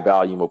a high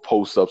volume of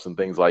post-ups and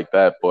things like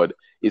that. But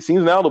it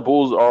seems now the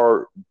Bulls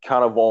are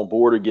kind of on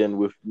board again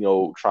with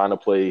trying to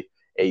play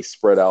a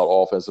spread out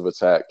offensive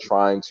attack,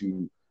 trying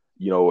to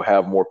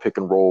have more pick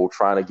and roll,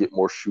 trying to get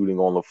more shooting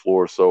on the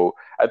floor. So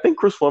I think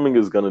Chris Fleming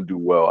is going to do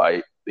well.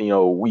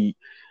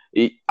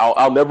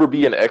 I'll never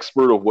be an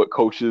expert of what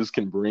coaches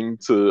can bring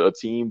to a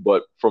team,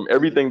 but from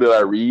everything that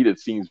I read, it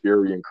seems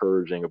very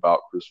encouraging about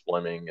Chris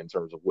Fleming in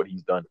terms of what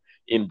he's done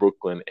in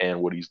Brooklyn and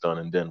what he's done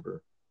in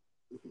Denver.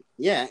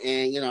 Yeah,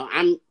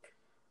 and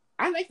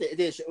I like the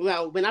addition.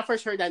 Well, when I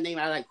first heard that name,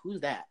 I was like, "Who's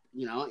that?"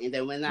 And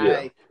then when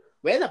I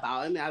read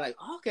about him, I was like,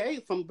 "Okay,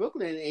 from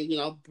Brooklyn."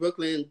 And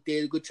Brooklyn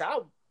did a good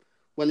job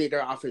running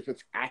their offense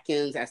with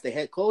Atkins as the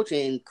head coach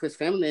and Chris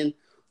Fleming,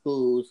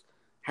 who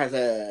has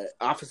a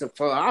offensive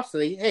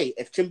philosophy. Hey,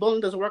 if Jim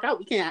Boylen doesn't work out,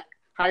 we can't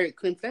hire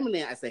Chris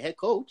Fleming as the head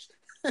coach.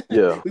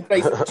 Yeah, we play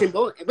Jim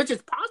Boylen, which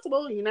is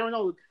possible. You never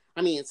know.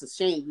 I mean, it's a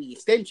shame we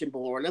extend Jim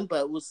Boylen,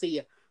 but we'll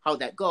see how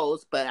that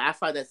goes. But I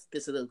thought this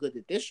is a good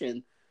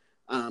addition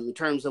in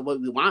terms of what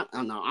we want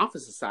on the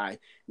offensive side.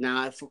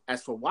 Now,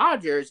 as for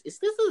Rodgers, is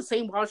this the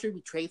same Rodgers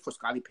we trade for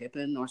Scottie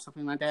Pippen or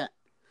something like that?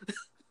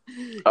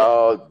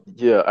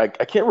 Yeah,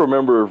 I can't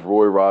remember if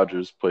Roy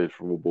Rogers played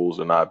for the Bulls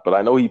or not, but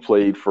I know he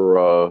played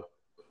for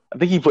I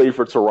think he played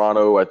for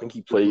Toronto. I think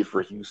he played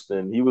for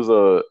Houston. He was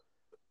a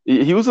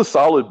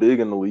solid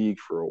big in the league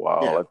for a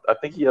while. Yeah. I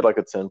think he had like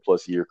a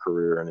 10+ year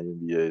career in the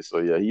NBA. So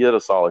yeah, he had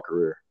a solid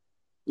career.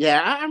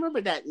 Yeah, I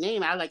remember that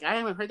name. I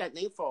haven't heard that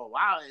name for a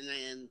while, and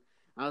then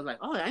I was like,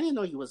 oh, I didn't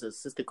know he was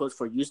assistant coach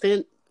for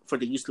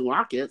the Houston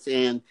Rockets,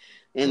 and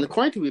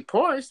according to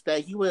reports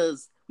that he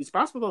was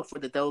responsible for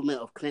the development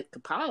of Clint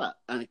Capella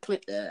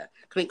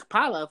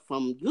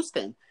from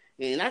Houston,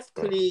 and that's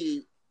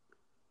pretty.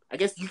 I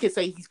guess you could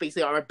say he's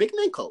basically our big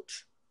man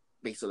coach,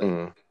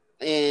 basically.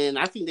 And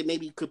I think that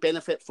maybe could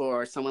benefit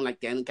for someone like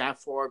Danny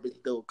Gafford,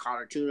 Bill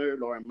Carter Jr.,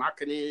 Lauren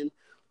Markkinen,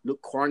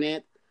 Luke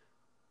Kornet,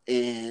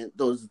 and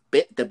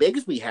the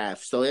biggest we have.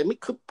 So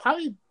it could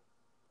probably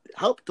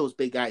help those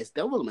big guys'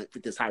 development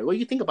with this hire. What do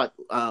you think about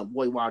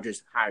Roy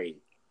Rogers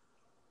hiring?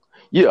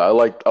 Yeah, I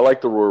like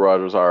the Roy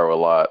Rogers hire a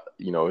lot.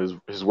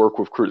 His work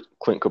with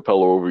Clint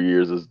Capella over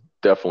years is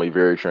definitely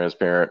very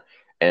transparent,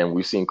 and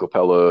we've seen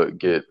Capella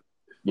get,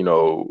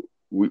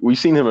 we've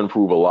seen him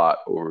improve a lot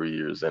over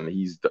years, and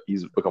he's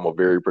become a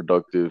very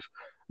productive,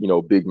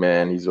 big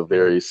man. He's a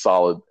very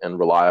solid and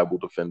reliable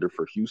defender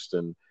for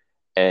Houston,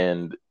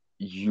 and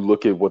you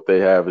look at what they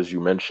have, as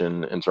you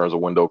mentioned, in terms of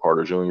Wendell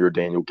Carter Jr.,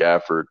 Daniel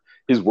Gafford,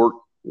 his work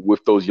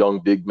with those young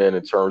big men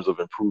in terms of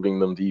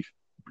improving them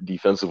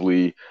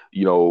defensively,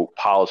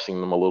 polishing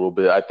them a little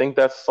bit. I think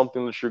that's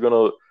something that you're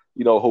going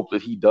to, hope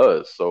that he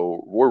does.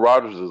 So Roy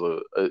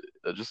Rogers is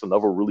just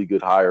another really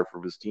good hire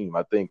for his team.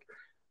 I think,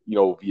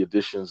 the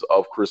additions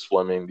of Chris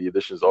Fleming, the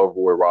additions of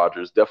Roy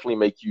Rogers definitely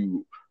make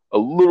you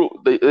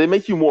they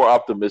make you more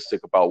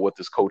optimistic about what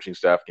this coaching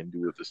staff can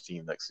do with this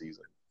team next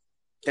season.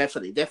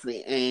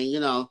 Definitely.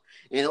 And,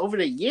 and over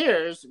the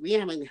years, we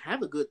haven't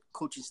had a good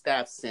coaching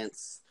staff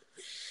since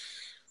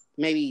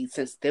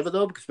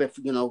Thibodeau, because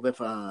with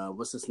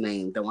what's his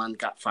name? The one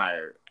got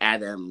fired, Ron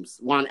Adams.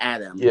 Ron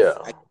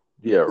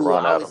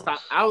Adams. I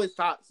always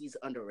thought he's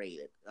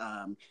underrated.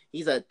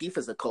 He's a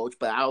defensive coach,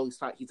 but I always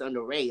thought he's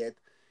underrated.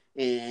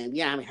 And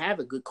I mean, have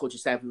a good coaching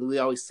staff. We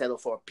always settle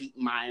for Pete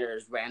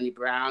Myers, Randy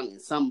Brown,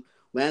 and some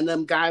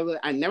random guy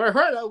I never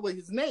heard of what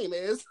his name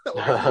is.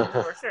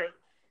 For sure.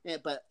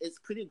 But it's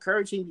pretty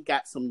encouraging. We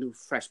got some new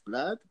fresh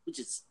blood, which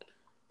is,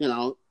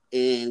 and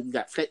we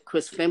got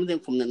Chris Fleming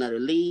from another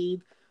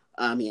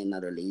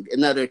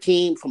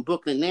team from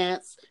Brooklyn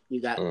Nets.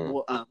 You got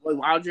Roy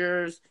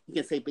Rogers. You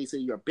can say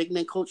basically you're a big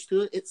man coach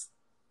too. It's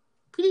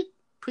pretty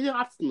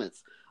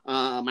optimistic.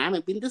 I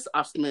haven't been this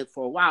optimistic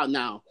for a while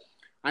now.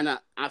 I'm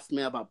not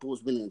optimistic about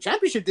Bulls winning the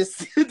championship this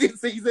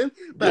season,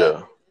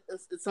 but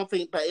it's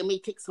something. But it may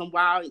take some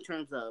while in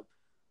terms of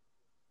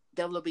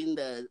developing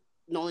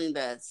knowing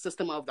the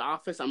system of the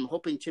offense. I'm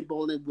hoping Jim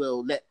Boylen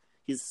will let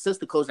his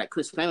assistant coach like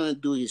Chris Fleming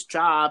do his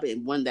job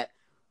and run that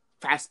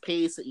fast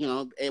pace.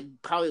 It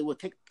probably will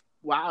take a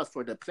while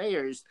for the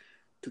players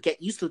to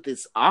get used to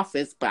this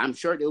offense, but I'm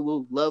sure they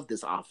will love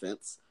this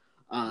offense.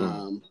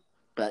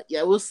 But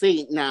we'll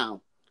see.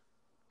 Now,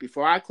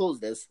 before I close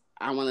this,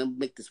 I want to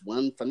make this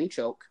one funny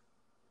joke.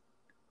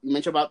 You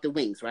mentioned about the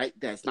wings, right?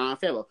 That's not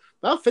unfavorable.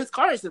 Well, Vince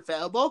Carter is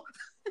unfavorable.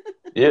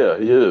 Yeah,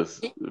 he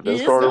is.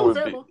 Vince Carter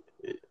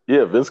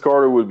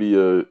would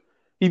be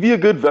he'd be a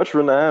good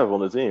veteran to have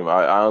on the team.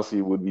 I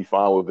honestly would be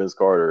fine with Vince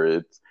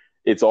Carter.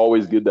 It's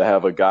always good to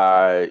have a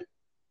guy,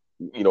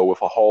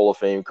 with a Hall of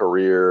Fame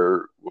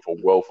career, with a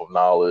wealth of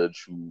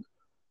knowledge, who,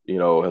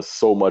 has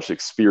so much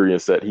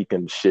experience that he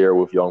can share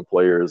with young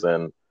players.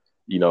 And,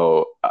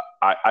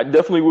 I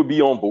definitely would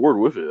be on board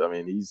with it. I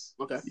mean, he's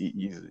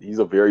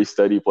a very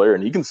steady player,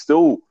 and he can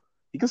still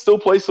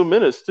play some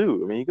minutes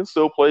too. I mean, he can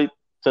still play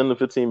 10 to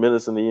 15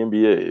 minutes in the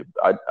NBA.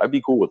 I'd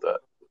be cool with that.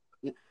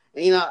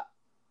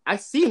 I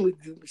see him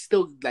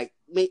still, like,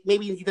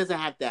 maybe he doesn't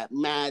have that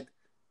mad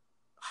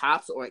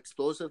hops or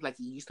explosives like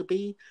he used to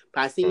be,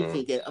 but I think he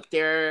can get up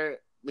there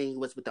when he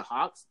was with the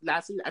Hawks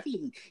last season. I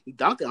think he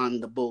dunked on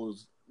the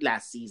Bulls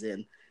last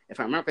season, if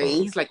I remember. And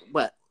he's like,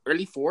 what,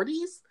 early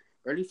 40s?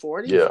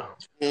 Yeah.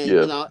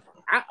 And,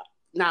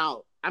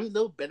 now I'm a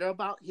little bitter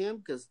about him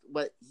because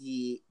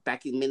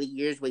back in many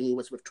years when he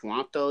was with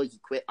Toronto, he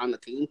quit on the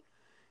team.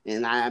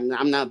 And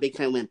I'm not a big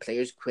fan when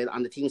players quit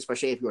on the team,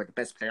 especially if you're the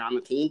best player on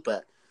the team,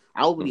 but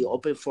I will be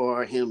open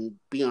for him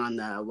being on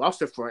the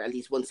roster for at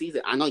least one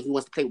season. I know he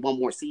wants to play one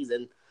more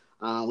season.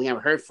 We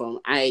haven't heard from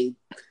him.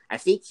 I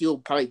think he'll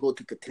probably go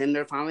to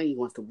contender finally. He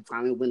wants to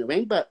finally win the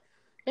ring. But,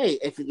 hey,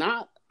 if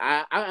not,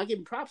 I'll give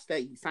him props that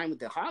he signed with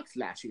the Hawks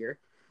last year.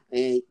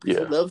 And he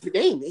loves the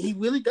game. He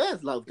really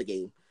does love the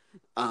game.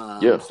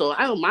 So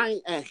I don't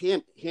mind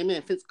him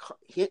and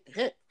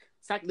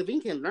Zach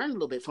LaVine can learn a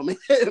little bit from him.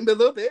 A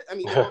little bit. I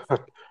mean,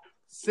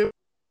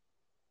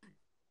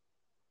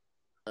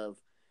 of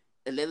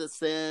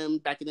athleticism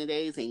back in the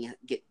days and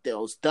get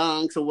those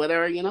dunks or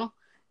whatever,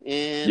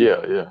 And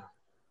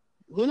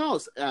who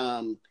knows?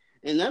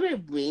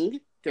 Another ring,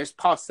 there's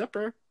Paul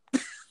Sipper.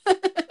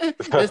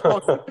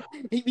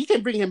 We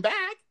can bring him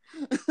back.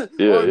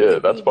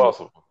 That's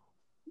possible.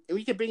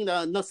 We can bring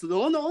the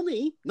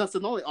Nutsanoli.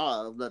 Oh,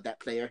 I love that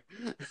player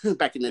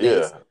back in the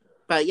days.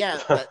 But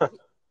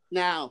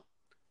now,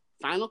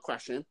 final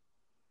question.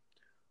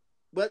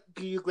 What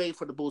do you grade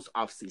for the Bulls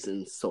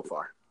offseason so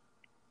far?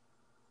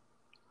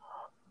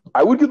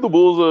 I would give the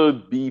Bulls a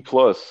B+.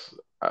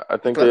 I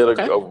think they had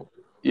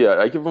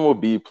I give them a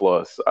B+.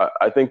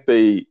 I think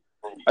they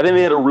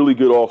had a really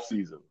good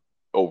offseason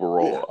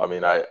overall. Yeah. I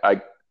mean,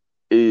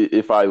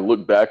 if I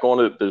look back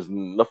on it, there's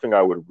nothing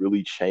I would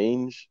really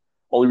change.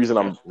 Only reason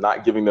I'm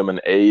not giving them an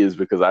A is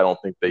because I don't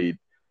think they,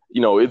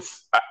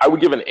 I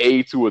would give an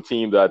A to a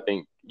team that I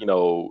think,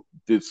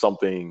 did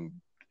something,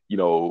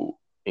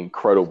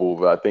 incredible,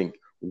 but I think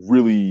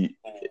really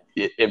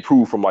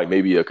improved from like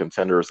maybe a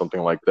contender or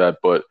something like that.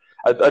 But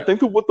I think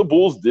that what the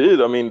Bulls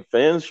did, I mean,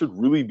 fans should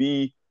really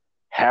be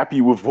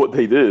happy with what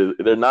they did.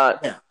 They're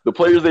not, the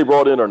players they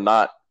brought in are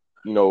not,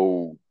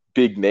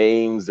 big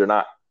names. They're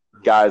not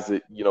guys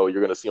that, you're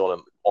going to see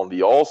on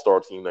the All-Star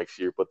team next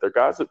year, but they're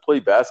guys that play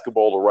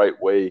basketball the right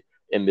way,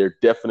 and they're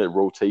definite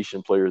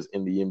rotation players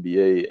in the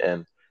NBA.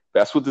 And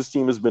that's what this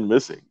team has been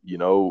missing.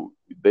 You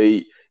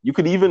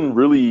could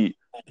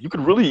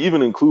really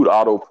even include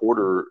Otto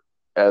Porter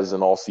as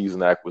an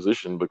all-season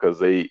acquisition because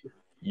they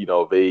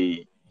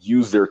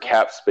use their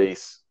cap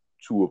space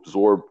to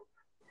absorb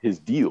his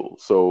deal.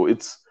 So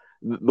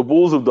the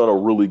Bulls have done a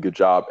really good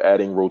job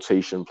adding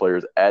rotation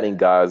players, adding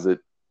guys that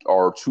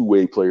are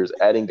two-way players,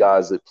 adding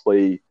guys that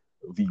play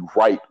the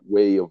right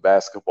way of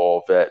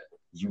basketball that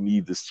you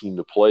need this team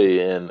to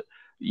play. And,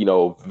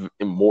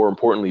 and more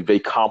importantly, they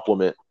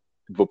complement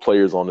the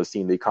players on this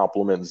team. They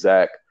complement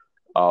Zach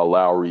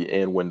Lowry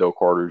and Wendell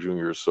Carter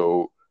Jr.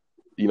 So,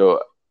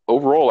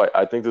 overall,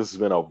 I think this has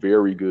been a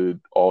very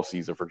good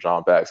offseason for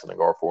John Paxson and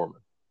Gar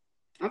Forman.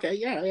 Okay,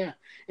 yeah.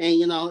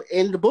 And,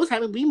 and the Bulls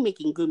haven't been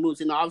making good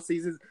moves in the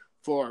offseason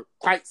for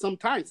quite some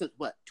time, since,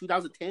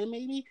 2010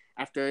 maybe?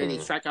 After they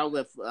struck out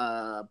with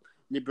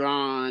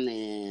LeBron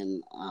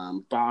and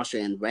Bosh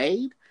and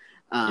Wade.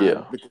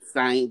 With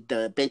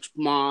the bench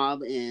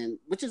mob,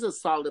 which is a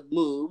solid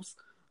moves.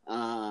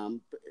 So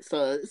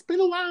it's been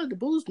a while. The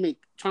Bulls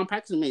John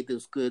Paxson made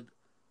those good,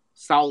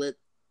 solid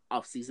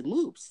offseason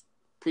moves.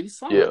 Pretty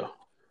solid. Yeah.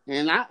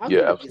 And I'll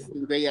give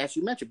it great, as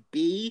you mentioned,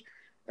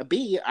 a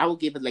B. I would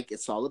give it like a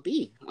solid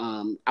B.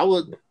 I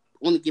would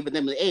only give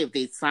them an A if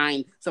they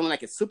sign someone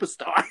like a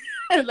superstar,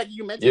 like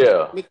you mentioned.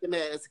 Make them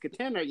as a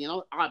contender.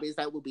 Obviously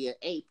that would be an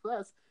A+.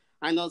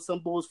 I know some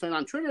Bulls fans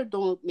on Twitter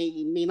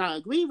may not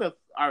agree with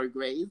our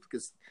grades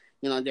because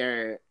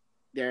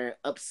they're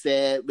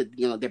upset with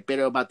they're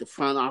bitter about the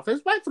front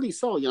office, rightfully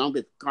so.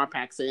 With Gar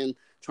Paxson,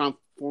 Tom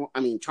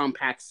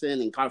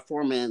Paxson, and Gar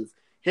Forman's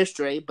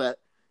history, but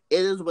it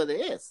is what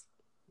it is.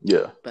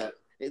 Yeah. But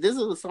this is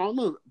a solid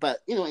move. But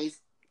anyways,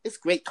 it's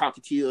great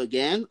talking to you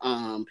again.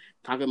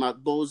 Talking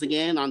about Bulls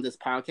again on this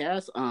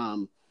podcast.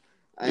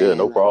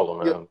 No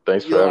problem, man.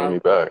 Thanks for having me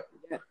back.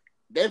 Yeah,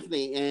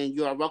 definitely, and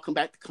you are welcome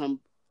back to come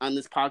on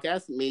this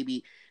podcast.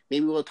 Maybe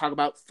we'll talk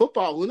about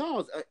football. Who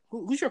knows?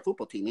 Who's your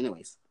football team,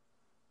 anyways?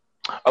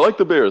 I like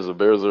the Bears. The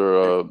Bears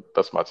are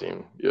that's my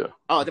team. Yeah.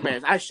 Oh, the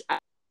Bears. I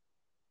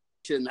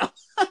should know.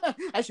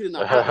 I should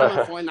know.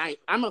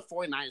 I'm a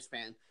 49ers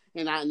fan,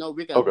 and I know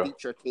we're gonna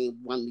beat your team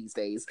one of these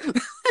days.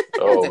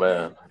 Oh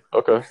man.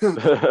 Okay.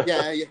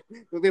 Yeah.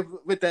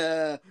 With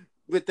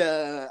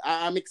the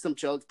I make some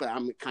jokes, but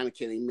I'm kind of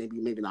kidding.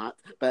 Maybe not.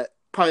 But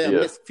probably a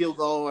missed field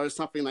goal or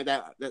something like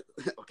that.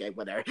 Okay,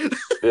 whatever.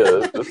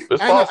 Yeah, it's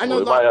possible. I know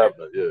it might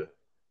happen. Yeah.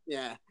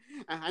 Yeah.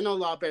 I know a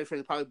lot of Bears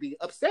fans probably be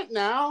upset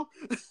now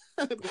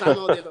because I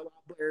know there's a lot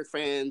of Bears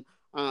fans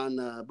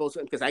on Bulls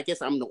because I guess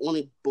I'm the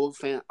only Bulls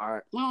fan.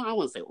 Well, I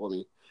wouldn't say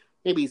only.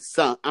 Maybe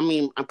some. I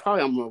mean,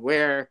 I'm a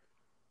rare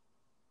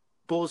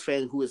Bulls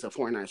fan who is a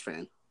 49ers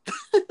fan.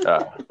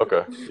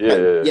 Okay.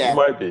 Yeah. You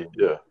might be.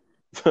 Yeah.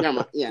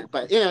 Yeah.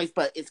 But anyways,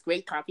 it's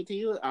great talking to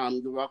you.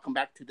 You're welcome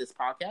back to this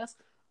podcast.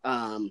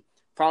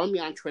 Follow me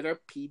on Twitter,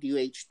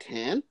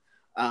 PDH10.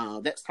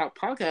 Let's Talk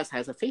Podcast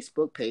has a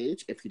Facebook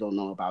page if you don't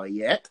know about it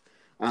yet.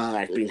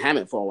 I've been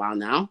having it for a while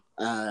now.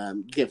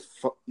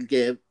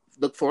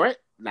 Look for it,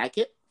 like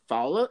it,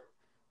 follow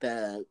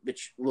it.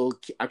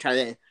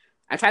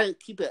 I try to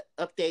keep it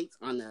updates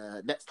on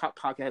the Let's Talk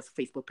Podcast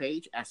Facebook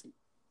page as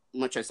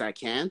much as I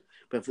can.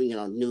 But if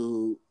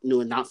new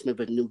announcement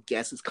with new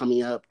guests is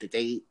coming up, the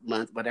date,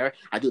 month, whatever,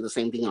 I do the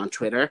same thing on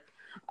Twitter.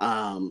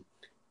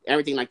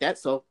 Everything like that.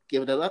 So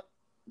give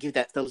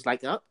that thumbs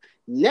like up.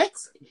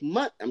 Next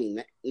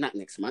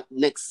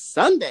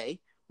Sunday,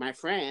 my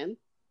friend,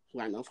 who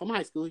I know from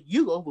high school,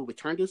 Hugo, will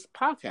return to this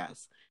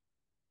podcast.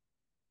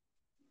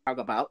 Talk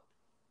about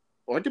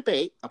or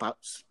debate about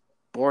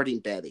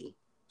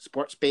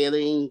sports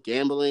betting,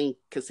 gambling,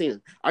 casino.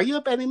 Are you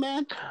a betting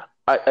man?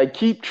 I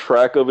keep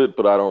track of it,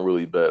 but I don't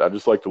really bet. I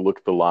just like to look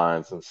at the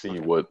lines and see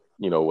what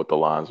the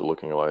lines are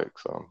looking like.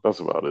 So that's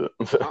about it.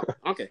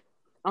 Okay.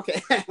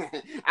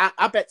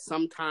 I bet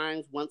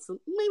sometimes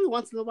maybe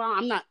once in a while.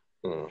 I'm not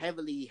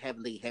heavily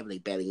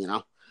betting,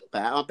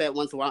 but I'll bet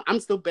once in a while.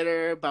 I'm still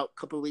better. About a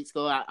couple of weeks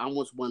ago, I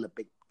almost won a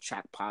big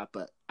jackpot,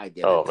 but I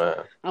didn't. Oh man,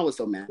 I was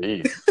so mad.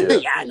 Yeah.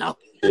 Yeah, I know.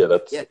 Yeah,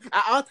 that's. Yeah,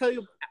 I'll tell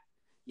you.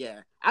 Yeah,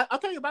 I'll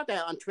tell you about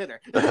that on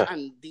Twitter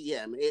on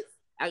DM.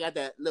 I got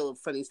that little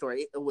funny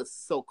story. It was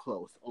so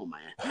close. Oh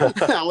man,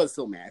 I was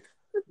so mad.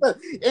 But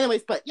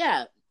anyways,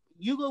 yeah,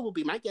 Hugo will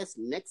be my guest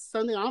next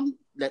Sunday on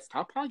Let's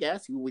Talk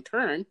Podcast. He will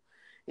return,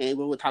 and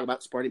we will talk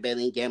about sporting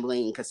betting,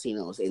 gambling, and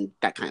casinos, and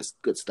that kind of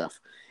good stuff.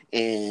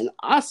 And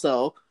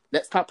also,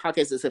 Let's Talk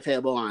Podcast is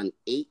available on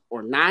 8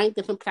 or 9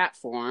 different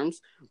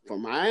platforms.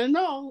 From what I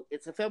know,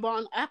 it's available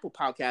on Apple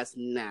Podcasts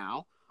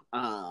now.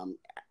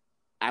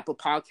 Apple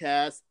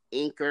Podcasts,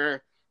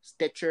 Anchor,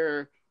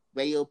 Stitcher,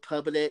 Radio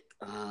Public,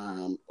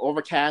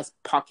 Overcast,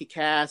 Pocket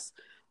Cast,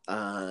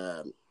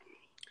 and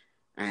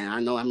I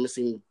know I'm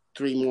missing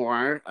 3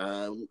 more.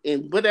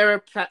 And whatever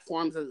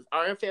platforms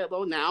are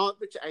available now,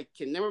 which I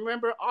can never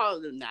remember all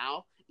of them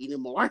now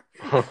anymore.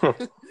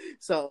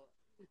 So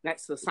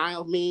that's the sign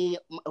of my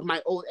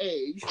old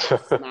age.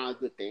 It's not a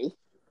good thing.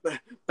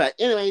 But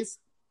anyways,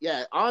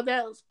 yeah, all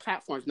those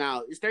platforms.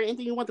 Now, is there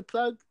anything you want to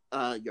plug?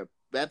 Your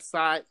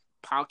website,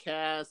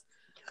 podcast,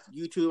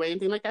 YouTube, or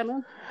anything like that,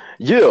 man?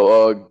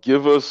 Yeah,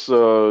 give us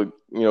a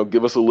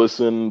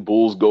listen.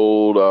 Bulls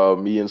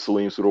Gold. Me and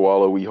Salim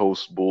Sudawala, we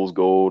host Bulls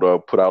Gold.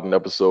 Put out an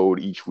episode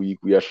each week.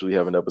 We actually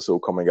have an episode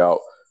coming out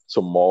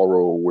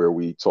tomorrow where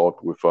we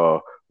talked with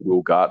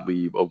Will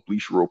Gottlieb of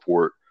Bleacher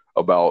Report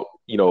about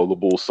the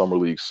Bulls Summer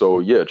League. So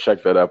yeah,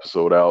 check that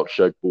episode out.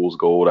 Check Bulls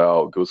Gold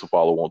out. Give us a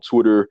follow on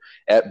Twitter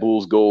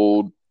 @Bulls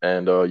Gold.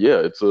 And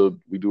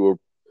we do a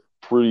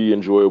pretty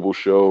enjoyable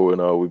show,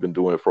 and we've been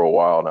doing it for a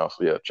while now.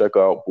 So yeah, check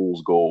out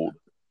Bulls Gold.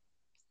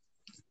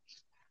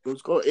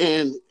 Bulls Gold.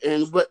 And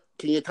what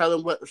can you tell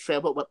them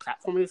what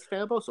platform is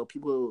available so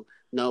people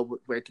know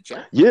where to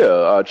check?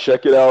 Yeah,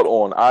 check it out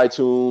on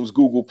iTunes,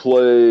 Google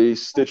Play,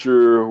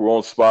 Stitcher. We're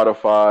on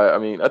Spotify. I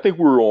mean, I think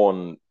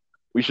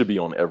we should be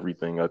on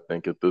everything, I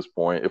think, at this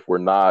point. If we're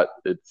not,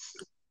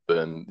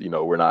 then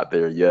we're not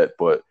there yet.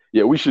 But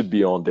yeah, we should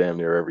be on damn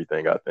near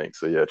everything, I think.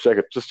 So yeah,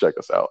 just check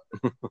us out.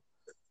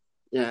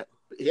 Yeah.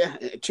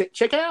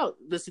 Check it out.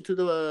 Listen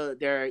to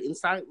their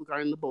insight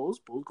regarding the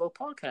Bulls Gold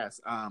podcast.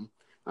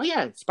 Oh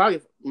yeah,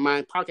 Spotify.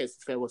 My podcast is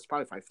available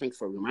on Spotify. Thanks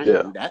for reminding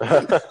me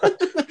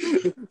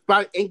that.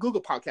 But in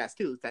Google Podcasts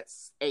too.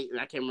 That's 8, and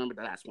I can't remember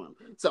the last one.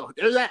 So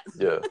there's that.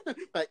 Yeah.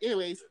 But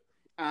anyways,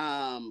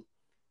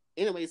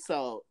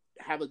 so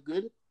have a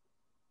good.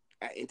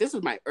 This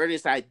is my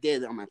earliest I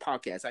did on my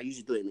podcast. I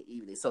usually do it in the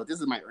evening, so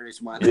this is my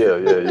earliest one.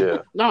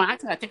 Yeah. No,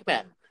 actually, I take it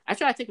back. I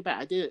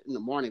did it in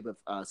the morning with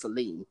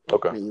Salim.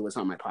 Okay. When he was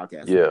on my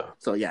podcast. Yeah.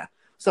 So yeah.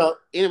 So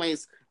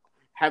anyways,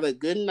 have a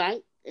good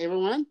night,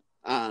 everyone.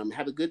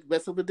 Have a good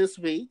rest of this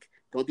week.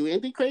 Don't do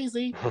anything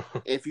crazy.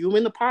 If you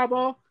win the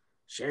Powerball,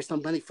 share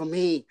some money for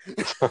me.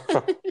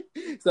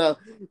 So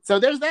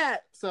there's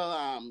that.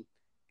 So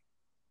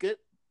good.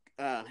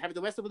 Have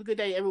the rest of a good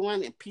day,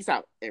 everyone, and peace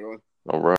out, everyone. All right.